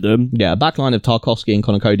signing for them. Yeah, a back line of Tarkowski and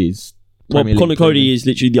Conor Cody is... Conor Cody is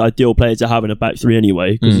literally the ideal player to have in a back three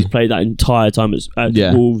anyway, because he's played that entire time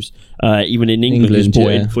at Wolves, even in England he's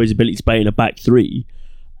important for his ability to play in a back three.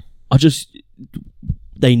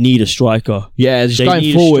 They need a striker. Yeah, just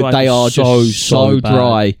going forward, they are just so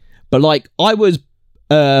dry. But like, I was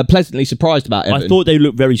pleasantly surprised about Everton. I thought they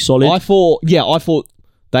looked very solid. I thought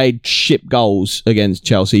they'd ship goals against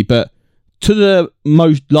Chelsea, but to the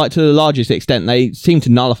largest extent, they seemed to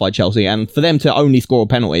nullify Chelsea. And for them to only score a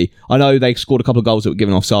penalty, I know they scored a couple of goals that were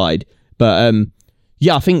given offside, but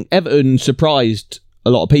I think Everton surprised a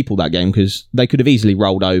lot of people that game because they could have easily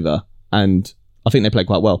rolled over, and I think they played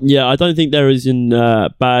quite well. Yeah, I don't think they're as in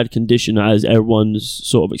bad condition as everyone's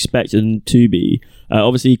sort of expected them to be.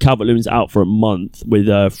 Obviously, Calvert-Lewin's out for a month with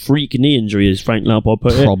a freak knee injury, as Frank Lampard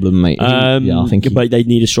put it. Problem, mate. I think. But they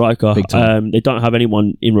need a striker. They don't have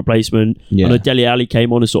anyone in replacement. Yeah. I know Dele Alli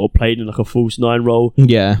came on and sort of played in like a false nine role.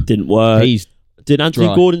 Yeah, didn't work. Did Anthony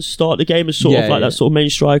Gordon start the game as sort of like that sort of main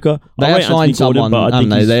striker? They have signed someone, but I think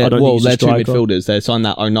they're two midfielders. They signed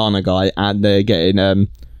that Onana guy, and they're getting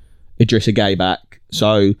Idrissa Gueye back.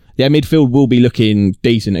 So their midfield will be looking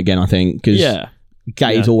decent again, I think, because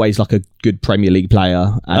Gueye is always like a good Premier League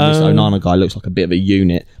player, and this Onana guy looks like a bit of a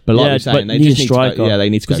unit. But like you're saying, they just need to go, they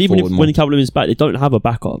need to go forward more. Because even when Calvert-Lewin's back, they don't have a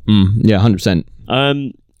backup.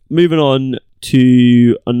 100%. Moving on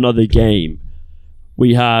to another game,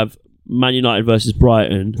 we have Man United versus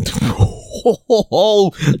Brighton. Let's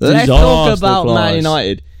talk about Man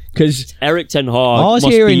United. Because Eric Ten Hag I was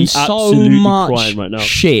must hearing be so much crying right now.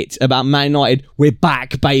 shit about Man United. We're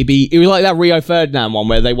back, baby. It was like that Rio Ferdinand one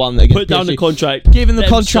where they won against Put down the contract. Give him the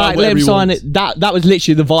contract, let him sign it. That was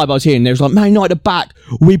literally the vibe I was hearing. There was like, Man United are back.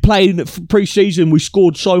 We played pre-season. We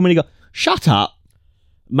scored so many goals. Shut up.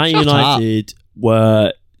 Man United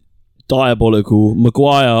were diabolical.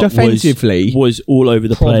 Maguire defensively was all over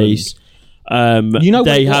the place.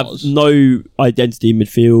 They have no identity in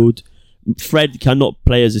midfield. Fred cannot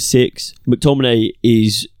play as a 6. McTominay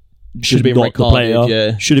should have been not the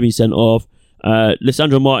player. Should have been sent off.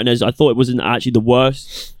 Lisandro Martinez, I thought it wasn't actually the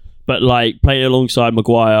worst, but like playing alongside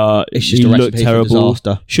Maguire, he looked terrible.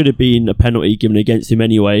 Should have been a penalty given against him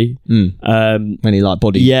anyway. When he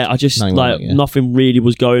body. Yeah, I just nothing really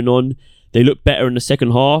was going on. They looked better in the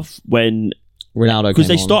second half when Ronaldo, because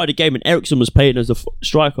they started the game and Eriksen was playing as a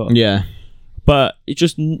striker. Yeah, but it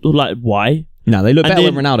just like why. No, they looked better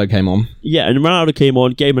when Ronaldo came on. Yeah, and Ronaldo came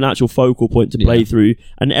on, gave him an actual focal point to play through,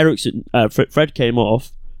 and Eriksen, Fred came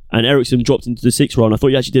off, and Eriksen dropped into the 6 role. And I thought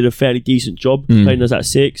he actually did a fairly decent job playing as that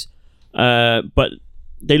 6. But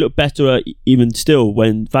they looked better even still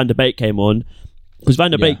when Van der Beek came on, because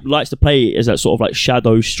Van der Beek likes to play as that sort of like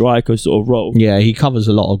shadow striker sort of role. Yeah, he covers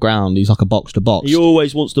a lot of ground. He's like a box to box. He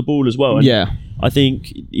always wants the ball as well. And I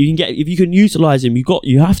think you can get if you can utilise him,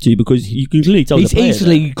 you have to, because you can clearly tell he's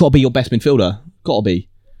easily got to be your best midfielder. Got to be.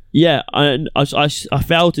 Yeah, and I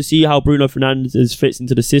failed to see how Bruno Fernandes fits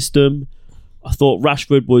into the system. I thought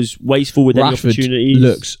Rashford was wasteful with any opportunities.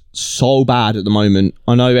 Looks so bad at the moment.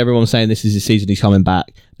 I know everyone's saying this is the season he's coming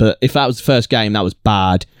back, but if that was the first game, that was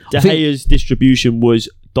bad. De Gea's distribution was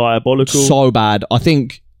diabolical. So bad. I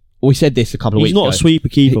think we said this a couple of weeks ago. He's not a sweeper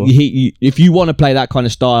keeper. If you want to play that kind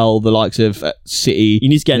of style, the likes of City, you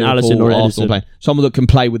need to get an Alisson or Arsenal, someone that can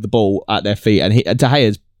play with the ball at their feet. And De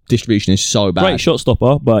Gea's distribution is so bad. Great shot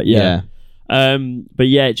stopper, but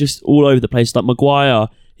just all over the place. Like Maguire,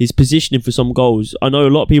 his positioning for some goals. I know a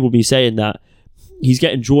lot of people have been saying that he's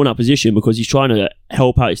getting drawn out position because he's trying to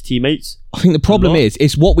help out his teammates. I think the problem is,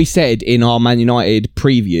 it's what we said in our Man United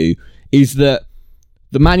preview, is that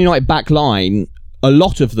the Man United back line, a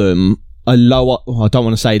lot of them are low. I don't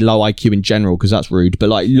want to say low IQ in general because that's rude, but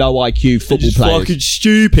like low IQ football players. Fucking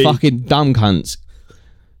stupid. Fucking dumb cunts.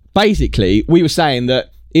 Basically, we were saying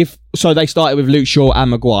that they started with Luke Shaw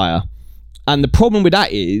and Maguire. And the problem with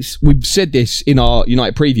that is, we've said this in our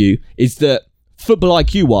United preview, is that football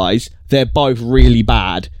IQ wise, they're both really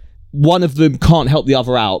bad. One of them can't help the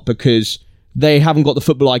other out because they haven't got the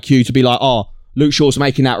football IQ to be like, Luke Shaw's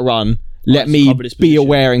making that run, let me be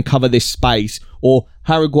aware and cover this space. Or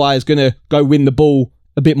Harry Maguire's going to go win the ball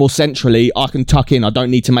a bit more centrally, I can tuck in, I don't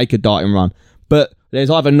need to make a darting run. But there's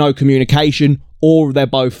either no communication or they're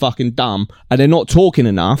both fucking dumb and they're not talking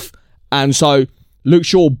enough. And so Luke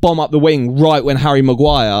Shaw bomb up the wing right when Harry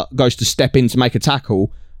Maguire goes to step in to make a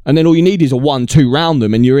tackle, and then all you need is a 1-2 round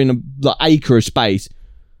them and you're in an acre of space.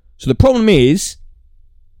 So the problem is,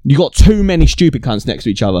 you got too many stupid cunts next to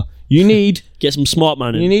each other. You need... Get some smart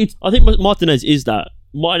man in. I think Martinez is that.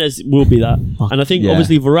 Martinez will be that. And I think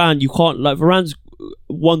obviously Varane, you can't... Like, Varane's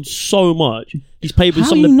won so much. He's played with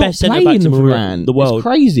some of the best centre-backs in the world. It's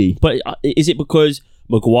crazy. But is it because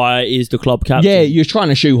Maguire is the club captain? Yeah, you're trying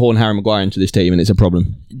to shoehorn Harry Maguire into this team and it's a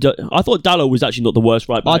problem. I thought Dalot was actually not the worst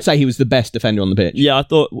right back. I'd say he was the best defender on the pitch. Yeah, I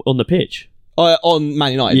thought on the pitch. On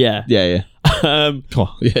Man United? Yeah.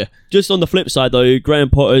 Just on the flip side though, Graham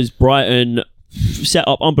Potter's Brighton set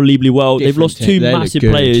up unbelievably well. They've lost two massive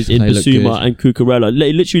players in Basuma and Cucurella.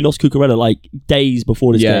 They literally lost Cucurella like days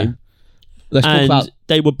before this game. Let's talk about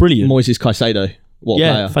they were brilliant. Moises Caicedo. What a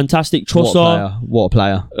player. Fantastic. Trossard. What a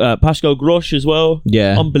player. Pascal Grosch as well.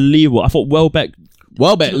 Yeah. Unbelievable. I thought Welbeck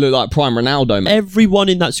looked like prime Ronaldo, man. Everyone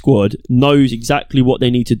in that squad knows exactly what they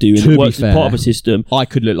need to do, and it works as part of a system. I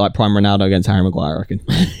could look like prime Ronaldo against Harry Maguire, I reckon.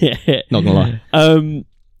 Not gonna lie.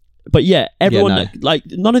 But yeah, everyone like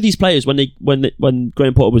none of these players when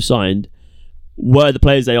Graham Potter was signed were the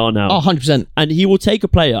players they are now. 100%. And he will take a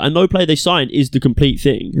player, and no player they sign is the complete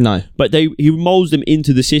thing. No. But he molds them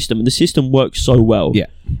into the system, and the system works so well. Yeah.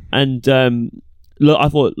 And look, I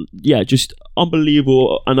thought, just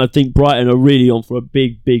unbelievable. And I think Brighton are really on for a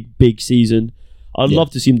big, big, big season. I'd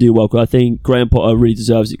love to see him do well, because I think Graham Potter really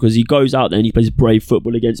deserves it, because he goes out there and he plays brave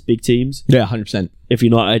football against big teams. Yeah, 100%. If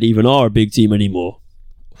United even are a big team anymore.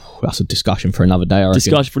 That's a discussion for another day, I reckon.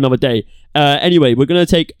 Discussion for another day. Anyway, we're going to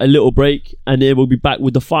take a little break, and then we'll be back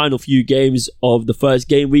with the final few games of the first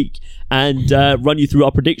game week, and run you through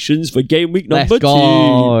our predictions for game week number 2.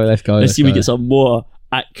 Let's go. Let's see if we get some more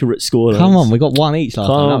accurate scorelines. Come on, we got one each last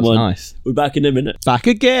time. That was nice. We're back in a minute. Back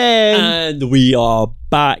again. And we are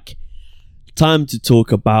back. Time to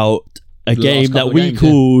talk about a game that we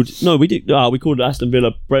called... Yeah. No, we did. We called Aston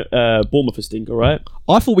Villa Bournemouth a stinker, right?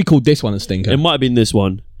 I thought we called this one a stinker. It might have been this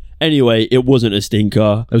one. Anyway, it wasn't a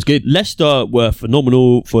stinker. It was good. Leicester were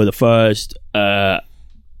phenomenal for the first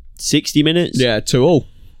 60 minutes. Yeah, 2-2.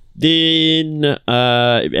 Then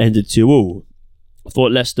it ended 2-2. I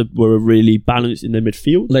thought Leicester were really balanced in their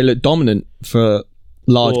midfield. They looked dominant for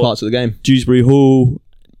large parts of the game. Dewsbury Hall,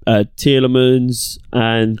 Tielemans,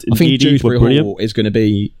 and I think Dewsbury Hall is going to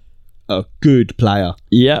be a good player.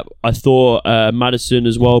 Yeah, I thought Maddison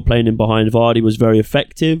as well, playing in behind Vardy, was very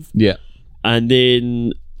effective. Yeah. And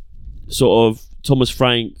then sort of Thomas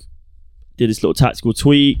Frank did this little tactical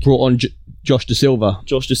tweak. Brought on Josh Da Silva.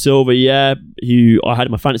 Who I had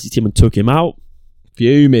in my fantasy team and took him out.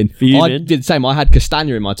 Fuming. I did the same. I had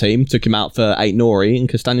Castagna in my team, took him out for 8-0, and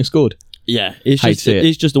Castagna scored. Yeah,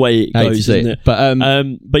 it's just the way it goes, isn't it?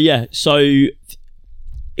 But yeah, so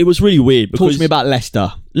it was really weird. Talk to me about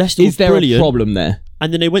Leicester. Leicester is there brilliant, a problem there?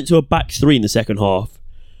 And then they went to a back 3 in the second half,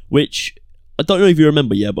 which I don't know if you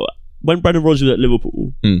remember, but when Brendan Rodgers was at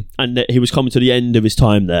Liverpool and he was coming to the end of his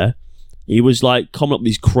time there, he was like coming up with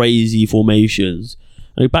these crazy formations.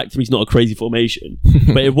 And back 3 is not a crazy formation,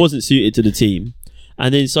 but it wasn't suited to the team.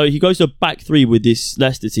 And then so he goes to a back 3 with this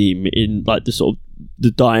Leicester team in like the sort of the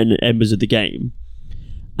dying embers of the game,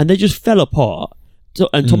 and they just fell apart.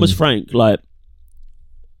 And Thomas Frank, like,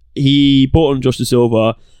 he brought on Josh Da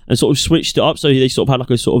Silva and sort of switched it up, so they sort of had like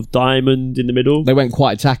a sort of diamond in the middle. They went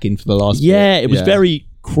quite attacking for the last bit. It was very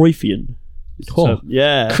Cruyffian.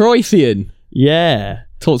 Cruyffian. Yeah.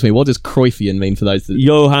 Talk to me. What does Cruyffian mean for those?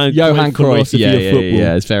 Johan Cruyff.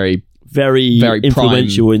 Yeah. It's very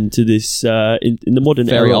influential prime, into this in the modern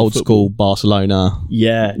era. Very old school Barcelona.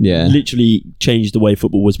 Yeah. Literally changed the way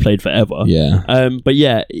football was played forever. Yeah. But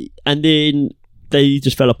yeah, and then they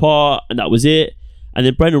just fell apart, and that was it. And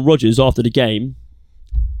then Brendan Rodgers, after the game,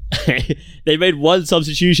 they made one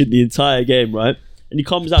substitution the entire game, right? And he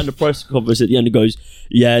comes out in the press conference at the end and goes,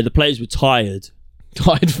 "Yeah, the players were tired."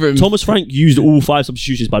 Tired from Thomas Frank used all 5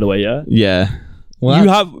 substitutions, by the way. Yeah. Yeah. Well,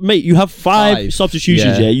 you have five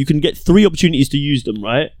substitutions. Yeah. You can get 3 opportunities to use them,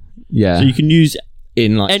 right? Yeah. So you can use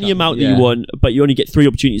in like any amount that you want, but you only get 3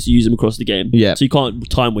 opportunities to use them across the game. Yeah. So you can't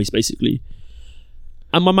time waste, basically.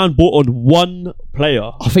 And my man brought on one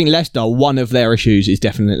player. I think Leicester, one of their issues is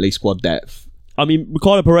definitely squad depth. I mean,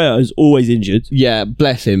 Ricardo Pereira is always injured. Yeah,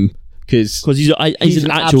 bless him. Because he's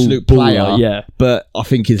an absolute player, yeah. But I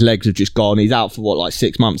think his legs have just gone. He's out for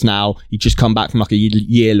 6 months now. He's just come back from like a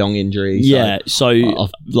year-long injury. So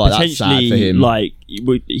that's sad for him. They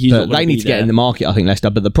need to get in the market, I think, Leicester.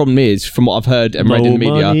 But the problem is, from what I've heard and read in the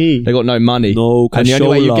media, they got no money. And the only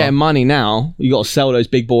way you're getting money now, you got to sell those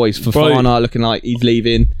big boys. For Fofana looking like he's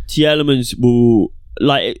leaving. Tielemans will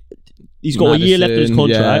he's got Maddison, a year left of his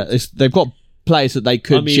contract. Yeah, they've got players that they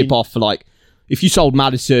could ship off for if you sold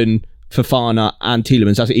Maddison, Fofana and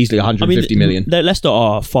Tielemans, that's easily 150 million. Leicester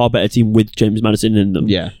are a far better team with James Maddison in them.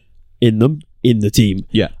 Yeah. In the team.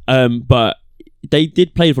 Yeah. But they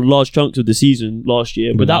did play for large chunks of the season last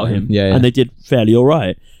year without him. Yeah. And they did fairly all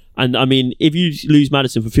right. And I mean, if you lose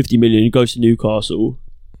Maddison for 50 million, he goes to Newcastle,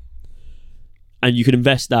 and you can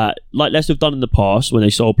invest that, like Leicester have done in the past when they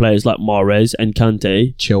sold players like Mahrez and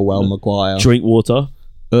Kante. Chilwell, Maguire. Drinkwater.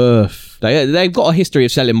 They've got a history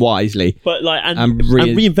of selling wisely, but and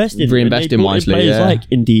reinvesting wisely. Players like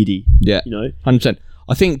Ndidi, 100%.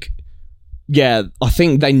 I think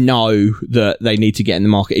they know that they need to get in the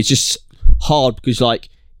market. It's just hard because like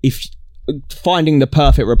if finding the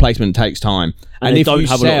perfect replacement takes time, and if don't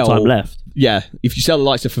have a lot of time left. Yeah, if you sell the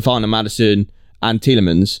likes of Fofana, Maddison, and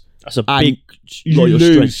Tielemans, that's a big. You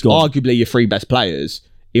lose arguably your 3 best players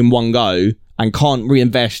in one go and can't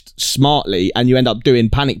reinvest smartly, and you end up doing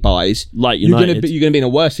panic buys. Like United, you're going to be in a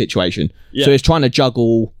worse situation. Yeah. So it's trying to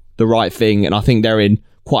juggle the right thing, and I think they're in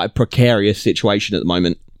quite a precarious situation at the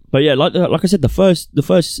moment. But yeah, like I said, the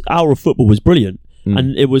first hour of football was brilliant,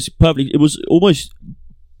 and it was perfectly. It was almost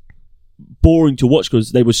boring to watch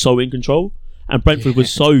because they were so in control, and Brentford was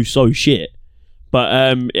so shit. But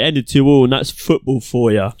it ended 2-2, and that's football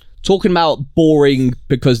for you. Talking about boring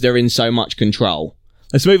because they're in so much control.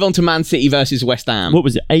 Let's move on to Man City versus West Ham. What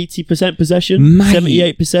was it? 80% possession,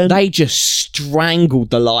 78%. They just strangled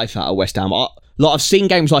the life out of West Ham. I've seen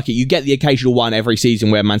games like it. You get the occasional one every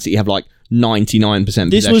season where Man City have like 99% possession.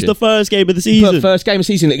 This was the first game of the season. The first game of the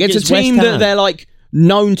season against a team that they're like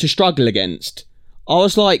known to struggle against. I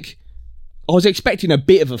was expecting a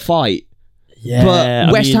bit of a fight. Yeah,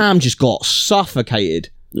 but West Ham just got suffocated.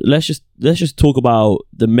 Let's just talk about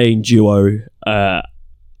the main duo in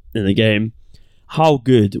the game. How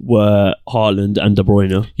good were Haaland and De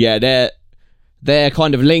Bruyne? Yeah, their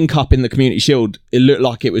kind of link up in the Community Shield, it looked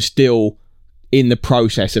like it was still in the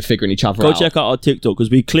process of figuring each other out. Go check out our TikTok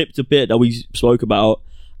because we clipped a bit that we spoke about,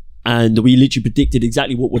 and we literally predicted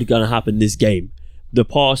exactly what was going to happen this game. The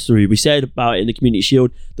pass through, we said about it in the Community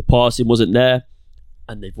Shield, the passing wasn't there,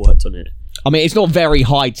 and they've worked on it. I mean, it's not very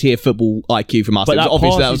high tier football IQ from us. But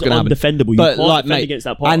obviously that was going to happen. Undefendable. But you can't defend against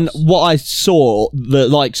that pass. And what I saw,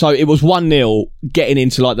 so it was 1-0 getting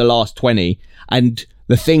into like the last 20. And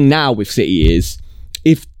the thing now with City is,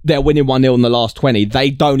 if they're winning 1-0 in the last 20, they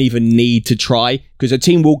don't even need to try because a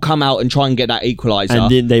team will come out and try and get that equaliser. And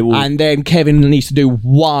then they will. And then Kevin needs to do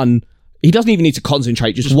one. He doesn't even need to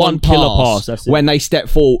concentrate. Just one killer pass. That's it. When they step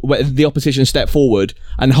forward, when the opposition step forward,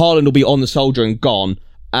 and Haaland will be on the soldier and gone,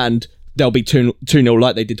 and they'll be 2-0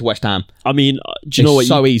 like they did to West Ham. I mean, do you know what? It's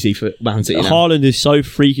so easy for Man City now. Haaland is so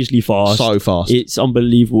freakishly fast. So fast. It's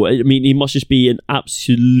unbelievable. I mean, he must just be an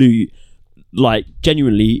absolute, like,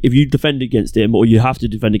 genuinely, if you defend against him or you have to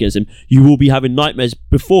defend against him, you will be having nightmares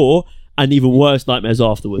before and even worse nightmares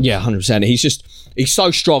afterwards. Yeah, 100%. He's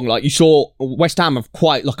so strong. Like, you saw West Ham have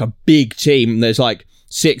quite like a big team. There's like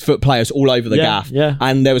 6-foot players all over the gaff. Yeah.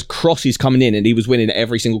 And there was crosses coming in and he was winning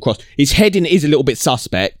every single cross. His heading is a little bit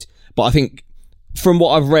suspect. But I think from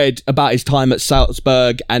what I've read about his time at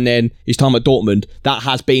Salzburg and then his time at Dortmund, that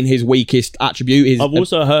has been his weakest attribute. I've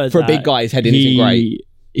also heard for a big guy, his heading isn't great.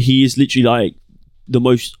 He is literally like the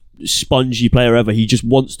most spongy player ever. He just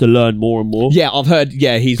wants to learn more and more. Yeah, I've heard.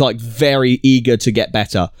 Yeah, he's like very eager to get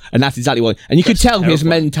better, and that's exactly what. And you could tell his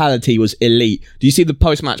mentality was elite. Do you see the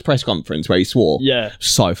post-match press conference where he swore? Yeah,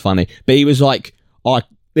 so funny. But he was like,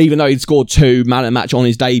 even though he'd scored 2 man of the match on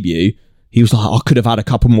his debut, he was like, I could have had a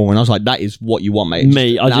couple more, and I was like, that is what you want, mate.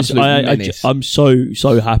 Mate, I'm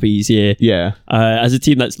so happy he's here. Yeah, as a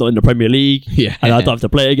team that's not in the Premier League, yeah, and I'd love to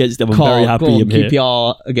play against them. I'm very happy.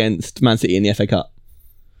 QPR against Man City in the FA Cup.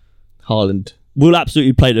 Haaland, we'll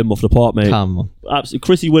absolutely play them off the park, mate. Come on, absolutely.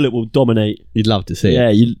 Chrissy Willett will dominate. You'd love to see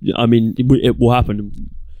it. Yeah, I mean, it will happen.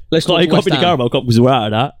 Let's go. It can't be the Carabao Cup because we're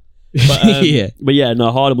out of that. But, but yeah, no,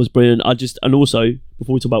 Haaland was brilliant. And also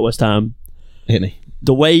before we talk about West Ham, hit me.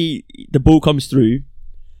 The way the ball comes through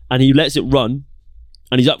and he lets it run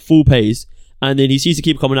and he's at full pace and then he sees the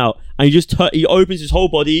keeper coming out and he opens his whole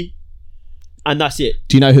body and that's it.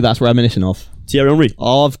 Do you know who that's reminiscent of? Thierry Henry.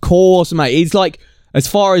 Of course, mate. He's like, as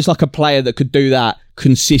far as like a player that could do that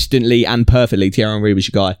consistently and perfectly, Thierry Henry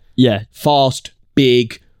was your guy. Yeah. Fast,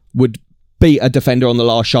 big, would beat a defender on the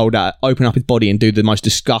last shoulder, open up his body and do the most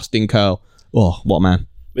disgusting curl. Oh, what a man.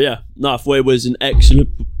 But yeah, no, I thought it was an excellent...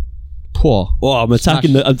 Poor. Oh, I'm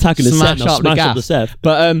attacking the set now. Smash up the set.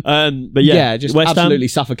 But yeah, just West absolutely Ham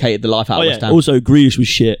suffocated the life out of West Ham. Also, Grealish was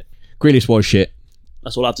shit. Grealish was shit.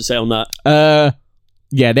 That's all I have to say on that.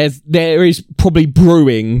 Yeah, there is probably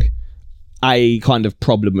brewing a kind of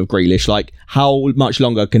problem with Grealish. Like, how much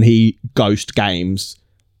longer can he ghost games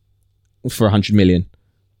for 100 million?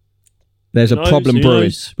 There's a problem brewing.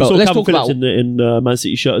 But let's talk about in Man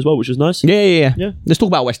City shirt as well, which was nice. Yeah. Let's talk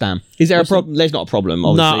about West Ham. Is there a problem? There's not a problem.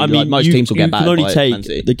 Obviously. No, I mean, like, most teams will get battered. You can only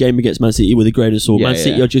take the game against Man City with a grain of salt. Man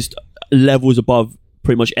City are just levels above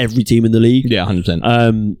pretty much every team in the league. Yeah,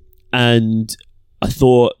 100%. And I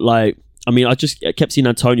thought, like, I mean, I kept seeing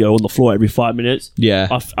Antonio on the floor every 5 minutes. Yeah,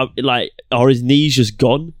 are his knees just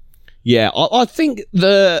gone? Yeah, I think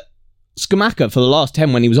the Skamaka for the last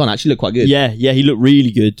 10 when he was on actually looked quite good. Yeah, he looked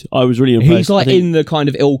really good. I was really impressed. He's like in the kind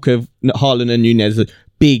of ilk of Haaland and Nunez,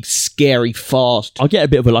 big, scary, fast. I get a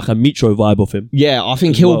bit of a Mitro vibe off him. Yeah, I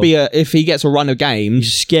think he'll be if he gets a run of games,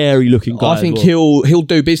 he's a scary looking guy. I think he'll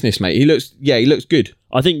do business, mate. He looks good.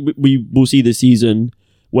 I think we will see this season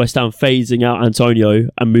West Ham phasing out Antonio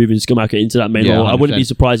and moving Scamacca into that main role. 100%. I wouldn't be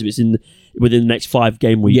surprised if it's within the next 5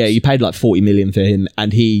 game weeks. Yeah, you paid like 40 million for him,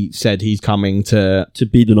 and he said he's coming to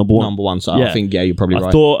be the number one. Number one. So I think you're probably right.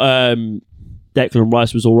 I thought Declan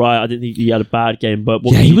Rice was all right. I didn't think he had a bad game, but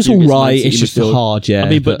he was all right. It's just hard. Yeah, I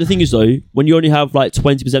mean, but the thing is though, when you only have like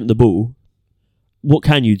 20% of the ball, what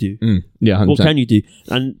can you do? 100%. What can you do?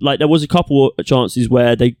 And there was a couple of chances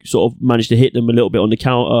where they sort of managed to hit them a little bit on the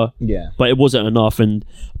counter. Yeah, but it wasn't enough.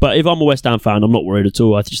 But if I'm a West Ham fan, I'm not worried at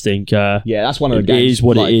all. I just think that's one of the games. It is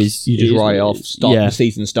what it is. You just write it off. The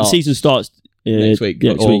season starts. The season starts next week.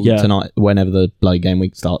 Tonight, whenever the bloody game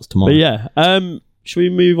week starts tomorrow. But should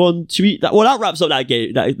we move on? That wraps up that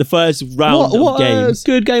game. The first round of games. A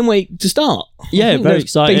good game week to start. Yeah, very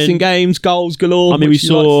exciting. Decent games, goals galore. I mean, we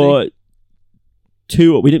saw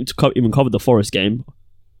 2. We didn't even cover the Forest game.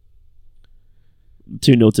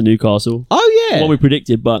 2-0 to Newcastle. Oh yeah, one we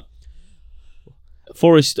predicted, but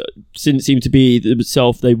Forest didn't seem to be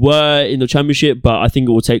themselves. They were in the Championship, but I think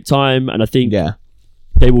it will take time, and I think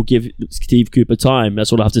they will give Steve Cooper time.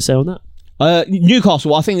 That's all I have to say on that.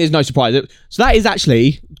 Newcastle, I think there's no surprise. So that is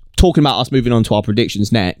actually talking about us moving on to our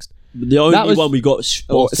predictions next. The only one we got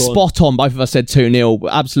spot on. Both of us said 2-0.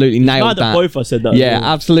 Absolutely nailed that. Both of us said that. Yeah,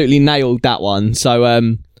 absolutely nailed that one.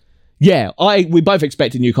 So, we both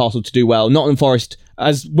expected Newcastle to do well. Nottingham Forest,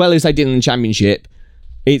 as well as they did in the Championship,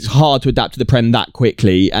 it's hard to adapt to the Prem that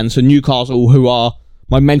quickly. And so Newcastle,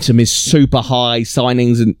 momentum is super high.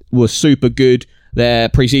 Signings were super good. Their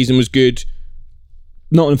pre-season was good.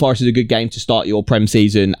 Nottingham Forest is a good game to start your Prem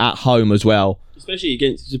season at home as well. Especially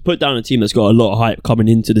to put down a team that's got a lot of hype coming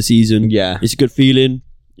into the season. Yeah. It's a good feeling.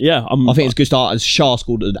 Yeah. I think it's a good start as Shah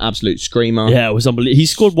scored an absolute screamer. Yeah, it was unbelievable. He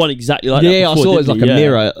scored one exactly like that before, I saw it as like a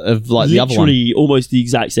mirror of the other one. Literally almost the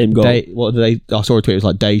exact same goal. I saw a tweet, it was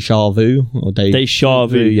like Deja Vu. Deja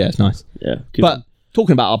Vu. Yeah, it's nice. Yeah. But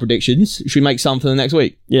talking about our predictions, should we make some for the next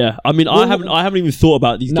week? Yeah, I mean, I haven't even thought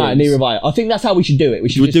about these games. No, neither have I. I think that's how we should do it.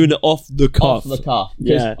 We're doing it off the cuff.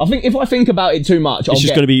 Yeah. I think if I think about it too much, I'll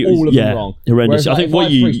get all of them wrong. Horrendous. I think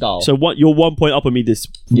you're 1 point up on me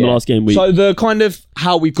from the last game week. So the kind of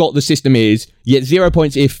how we've got the system is you get 0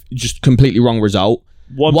 points if just completely wrong result.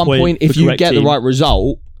 1 point if you get the right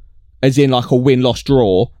result, as in like a win, loss,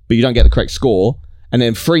 draw, but you don't get the correct score, and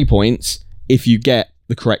then 3 points if you get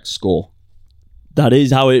the correct score. That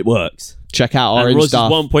is how it works. Check out our Ross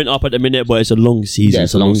stuff. is 1 point up at the minute, but it's a long season. Yeah,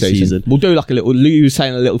 it's a long season. We'll do like a little. Lou was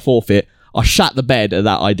saying a little forfeit. I shat the bed at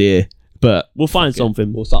that idea, but we'll find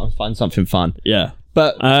something. We'll find something fun. Yeah.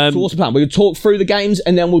 But so what's the plan? We'll talk through the games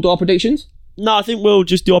and then we'll do our predictions. No, I think we'll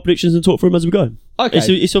just do our predictions and talk through them as we go. Okay.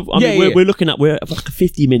 We're looking at like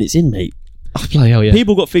 50 minutes in, mate. Oh, bloody hell, yeah.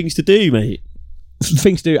 People got things to do, mate.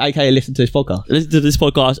 Things to do, aka listen to this podcast. Listen to this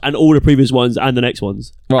podcast and all the previous ones and the next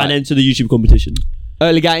ones, right? And then to the YouTube competition.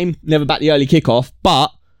 Early game, never back the early kickoff,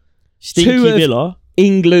 but Stinky Villa,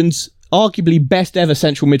 England's arguably best ever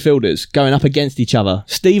central midfielders going up against each other.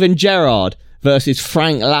 Steven Gerrard versus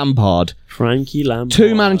Frank Lampard. Frankie Lampard.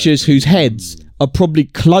 2 managers whose heads are probably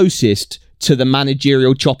closest to the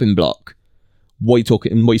managerial chopping block. What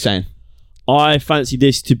are you saying? I fancy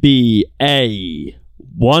this to be a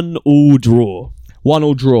 1-1 draw.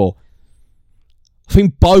 1-1 draw. I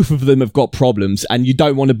think both of them have got problems and you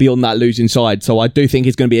don't want to be on that losing side. So I do think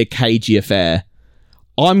it's going to be a cagey affair.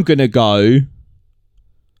 I'm going to go...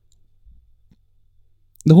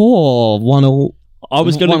 1-1. I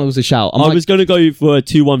was going to... 1-1 was a shout. I was going to go for a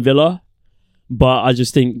 2-1 Villa, but I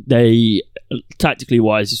just think they, tactically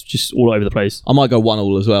wise, it's just all over the place. I might go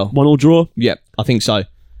 1-1 as well. 1-1 draw? Yep, I think so.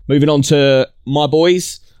 Moving on to my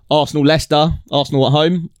boys. Arsenal-Leicester. Arsenal at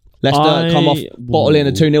home. Leicester come off bottling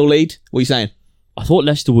a 2-0 lead. What are you saying? I thought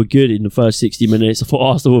Leicester were good in the first 60 minutes. I thought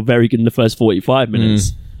Arsenal were very good in the first 45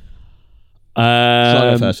 minutes. Shall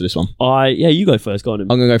I go first for this one? You go first. Go on. I'm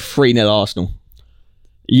going to go 3-0 Arsenal.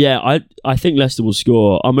 Yeah, I think Leicester will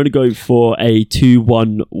score. I'm going to go for a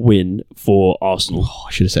 2-1 win for Arsenal. Oh,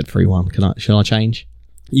 I should have said 3-1. Shall I change?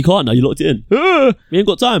 You can't now. You locked it in. We ain't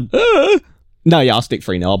got time. No, I'll stick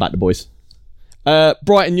 3-0. I'll back the boys.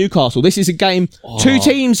 Brighton Newcastle. This is a game. 2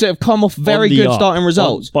 teams that have come off very good starting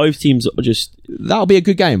results. Both teams are just... That'll be a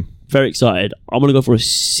good game. Very excited. I'm going to go for a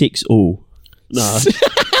 6-0. No.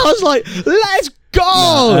 I was like, let's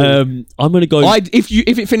go! I'm going to go... If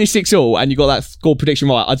it finished 6-0 and you got that score prediction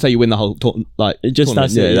right, I'd say you win the whole tournament. That's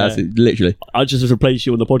it, literally. I'll just replace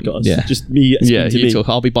you on the podcast. Yeah. Just me. Talk.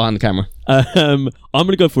 I'll be behind the camera. I'm going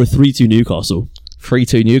to go for a 3-2 Newcastle.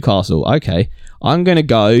 3-2 Newcastle. Okay. I'm going to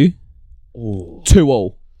go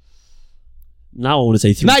 2-2. Now I want to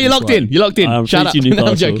say 3. Now you're locked in. You're locked in. Shut up. No,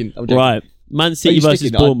 I'm joking. Right. Man City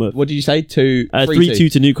versus Bournemouth. What did you say?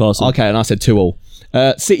 3-2 to Newcastle. Okay, and I said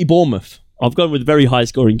 2-2. City Bournemouth. I've gone with very high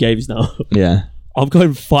scoring games now. Yeah. I'm going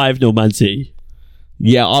 5-0 Man City.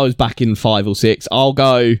 Yeah, I was back in 5 or 6. I'll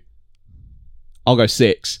go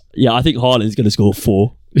 6. Yeah, I think Haaland's going to score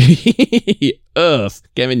 4. Earth.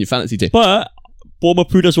 Get him in your fantasy team. But Bournemouth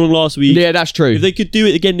proved us wrong last week. Yeah, that's true. If they could do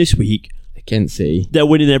it again this week, against City, they're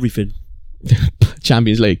winning everything.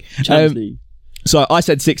 Champions League. Champions League. So I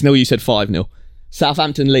said 6-0, you said 5-0.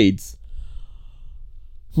 Southampton Leeds.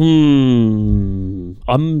 I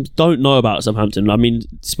don't know about Southampton. I mean,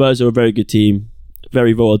 Spurs are a very good team.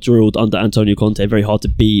 Very well drilled under Antonio Conte. Very hard to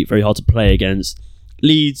beat. Very hard to play against.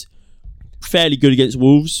 Leeds, fairly good against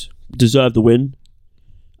Wolves. Deserve the win.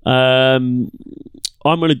 I'm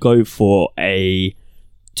going to go for a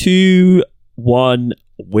 2-1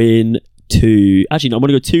 win to... Actually, no, I'm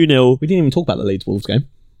going to go 2-0. We didn't even talk about the Leeds-Wolves game.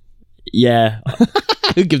 Yeah.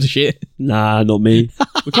 Who gives a shit? Nah, not me.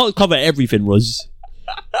 We can't cover everything, Roz.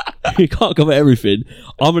 We can't cover everything.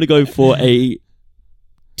 I'm going to go for a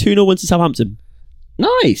 2-0 win to Southampton.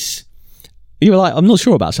 Nice. You were like, I'm not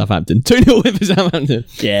sure about Southampton. 2-0 win for Southampton.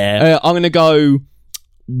 Yeah. I'm going to go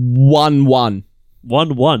 1-1.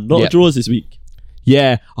 1-1. Lot of draws this week.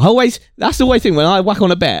 Yeah. That's the way thing. When I whack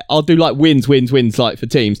on a bet, I'll do like wins like for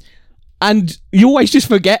teams. And you always just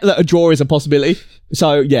forget that a draw is a possibility.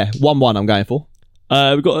 So, yeah, 1-1 I'm going for.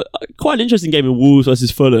 We've got quite an interesting game in Wolves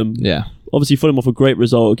versus Fulham. Yeah. Obviously, Fulham off a great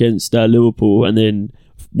result against Liverpool, and then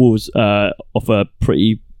Wolves off a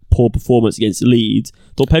pretty poor performance against Leeds.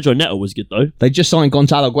 Thought Pedro Neto was good, though. They just signed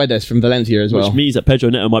Gonzalo Guedes from Valencia as well. Which means that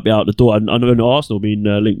Pedro Neto might be out the door. I know Arsenal being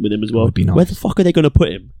linked with him as well. Would be nice. Where the fuck are they going to put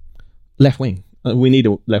him? Left wing. We need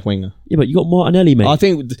a left winger. Yeah, but you got Martinelli, mate. I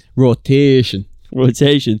think rotation. Yeah.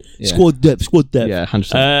 Squad depth. Yeah,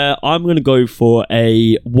 100%. I'm going to go for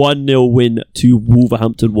a 1-0 win to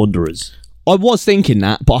Wolverhampton Wanderers. I was thinking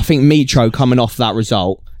that, but I think Mitro coming off that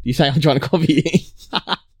result. You say I'm trying to copy you?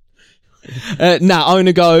 Nah, I'm going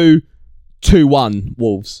to go 2-1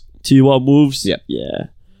 Wolves. 2-1 Wolves? Yep. Yeah.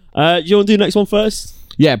 Do you want to do the next one first?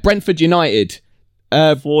 Yeah, Brentford United.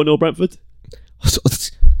 4-0 Brentford?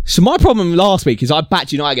 So my problem last week is I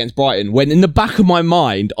backed United against Brighton when in the back of my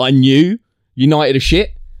mind I knew United are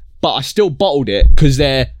shit, but I still bottled it because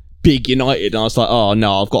they're big United, and I was like, oh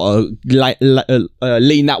no, I've got to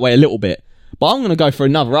lean that way a little bit. But I'm going to go for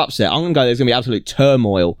another upset. I'm going to go, there's going to be absolute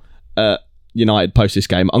turmoil United post this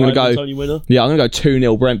game. I'm going to go, yeah, I'm going to go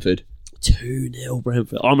 2-0 Brentford. 2-0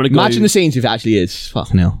 Brentford. I'm going to go. Imagine the scenes if it actually is.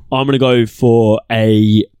 Fucking hell. I'm going to go for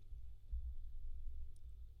a.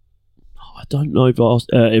 I don't know if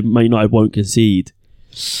Man United won't concede.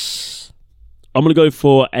 I'm going to go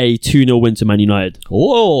for a 2-0 win to Man United.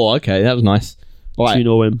 Oh, okay. That was nice. Right.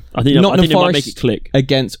 2-0 win. I think they might make it click.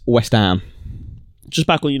 Against West Ham. Just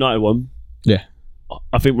back on United one. Yeah.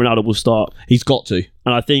 I think Ronaldo will start. He's got to.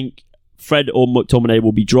 And I think Fred or McTominay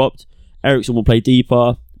will be dropped. Heriocs will play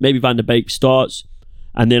deeper. Maybe Van der Beek starts.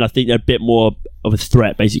 And then I think they're a bit more of a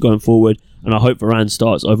threat basically going forward. And I hope Varane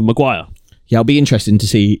starts over Maguire. Yeah, it'll be interesting to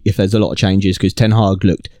see if there's a lot of changes because Ten Hag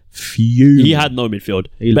looked fuming. He had no midfield.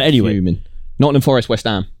 But anyway. Fuming. Nottingham Forest, West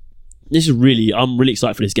Ham. I'm really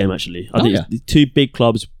excited for this game actually. I think it's two big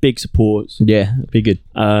clubs, big supports. Yeah, it'll be good.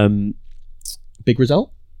 Big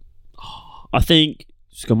result? I think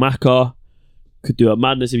Skamaka could do a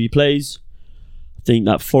madness if he plays. I think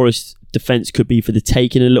that Forest defence could be for the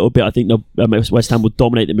taking a little bit. I think the West Ham will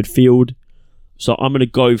dominate the midfield. So I'm going to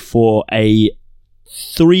go for a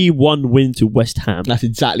 3-1 win to West Ham. That's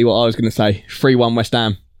exactly what I was going to say. 3-1 West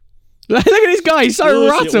Ham. Look at this guy, he's so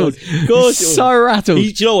rattled. He's so rattled. Do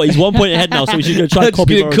you know what? He's 1 point ahead now, so we should go try and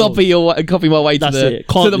copy my way to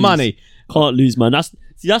the money. Can't lose, man. That's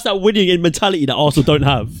that winning mentality that Arsenal don't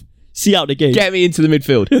have. See out the game. Get me into the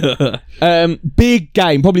midfield. Big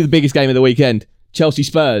game, probably the biggest game of the weekend. Chelsea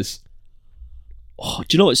Spurs. Oh,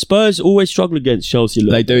 do you know what? Spurs always struggle against Chelsea.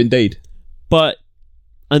 They do indeed. But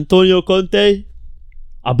Antonio Conte,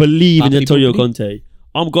 I believe in Antonio Conte.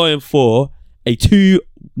 I'm going for a 2-0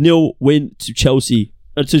 win to Chelsea.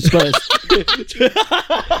 To Spurs.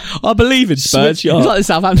 I believe in Spurs. It's like the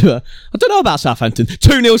Southampton. I don't know about Southampton.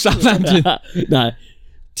 2-0 Southampton. No.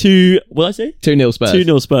 What did I say? 2-0 Spurs.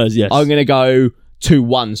 2-0 Spurs, yes. I'm going to go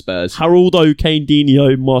 2-1 Spurs. Geraldo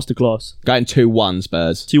Kane-Dino Masterclass. Going 2-1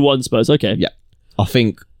 Spurs. 2-1 Spurs, okay. Yeah. I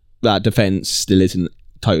think that defence still isn't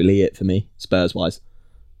totally it for me, Spurs-wise.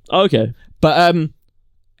 Okay. But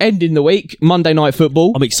ending the week, Monday Night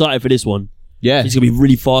Football. I'm excited for this one. Yeah. It's going to be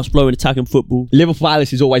really fast-flowing, attacking football. Liverpool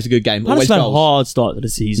Palace is always a good game. Palace Always had a goals. hard start to the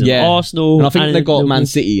season. Yeah. Arsenal. And I think they've got Liverpool. Man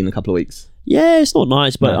City in a couple of weeks. Yeah, it's not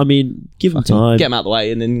nice, but I mean, give them time. Get them out of the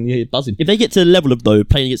way and then you're buzzing. If they get to the level of, though,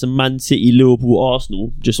 playing against a Man City, Liverpool,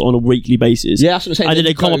 Arsenal, just on a weekly basis. Yeah, that's what I'm saying. And then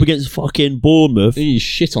they come up against fucking Bournemouth. You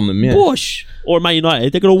shit on them, yeah. Bosh! Or Man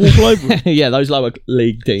United, they're going to walk all over them. Yeah, those lower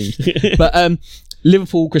league teams. But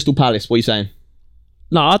Liverpool, Crystal Palace, what are you saying?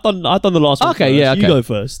 No, I've done the last one. Okay, first. yeah, okay. You go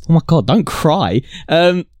first. Oh my God, don't cry.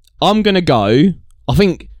 I'm going to go. I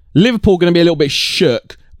think Liverpool going to be a little bit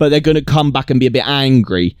shook, but they're going to come back and be a bit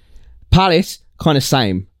angry. Palace, kind of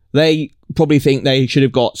same. They probably think they should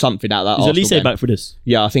have got something out of that. Is Elise back for this?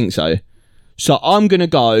 Yeah, I think so. So I'm going to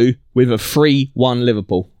go with a 3-1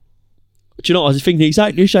 Liverpool. Do you know what? I was thinking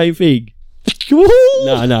exactly the same thing.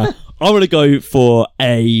 No. I'm going to go for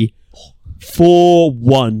a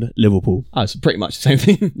 4-1 Liverpool. Oh, it's pretty much the same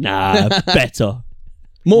thing. Nah, better.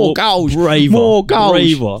 More goals. Braver. More goals.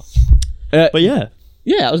 Braver. But yeah.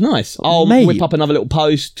 Yeah, that was nice. I'll Mate. whip up another little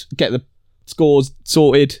post, get the scores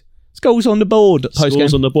sorted. Scores on the board.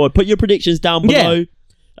 Scores on the board. Put your predictions down below. Yeah.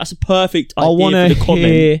 That's a perfect idea I want for the to comment.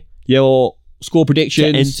 hear your score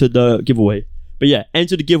predictions. To enter the giveaway. But yeah,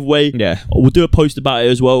 enter the giveaway. Yeah. We'll do a post about it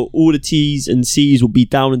as well. All the T's and C's will be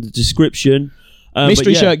down in the description.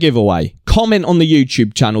 Mystery shirt giveaway. Comment on the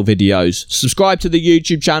YouTube channel videos. Subscribe to the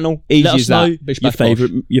YouTube channel. Easy Let us as that.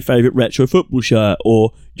 know your favourite retro football shirt,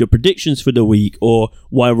 or your predictions for the week, or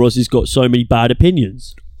why Roz has got so many bad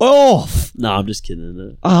opinions. Off. No, I'm just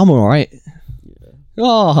kidding. I'm alright. Yeah.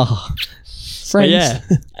 Oh, friends. But yeah.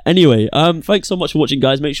 Anyway, thanks so much for watching,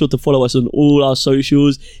 guys. Make sure to follow us on all our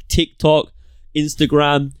socials: TikTok,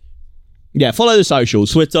 Instagram. Yeah, follow the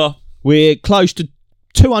socials. Twitter. We're close to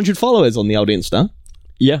 200 followers on the old Insta.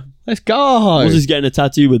 Yeah. Let's go. Roz is getting a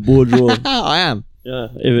tattoo with BoreDraw. I am. Yeah,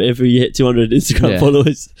 if we hit 200 Instagram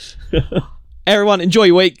followers. Everyone, enjoy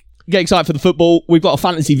your week. Get excited for the football. We've got a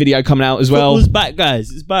fantasy video coming out as well. Football's back,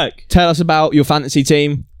 guys. It's back. Tell us about your fantasy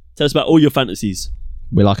team. Tell us about all your fantasies.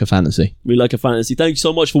 We like a fantasy. We like a fantasy. Thank you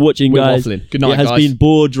so much for watching, guys. We're waffling. Good night, guys. It has been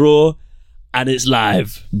BoreDraw, and it's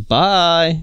live. Bye.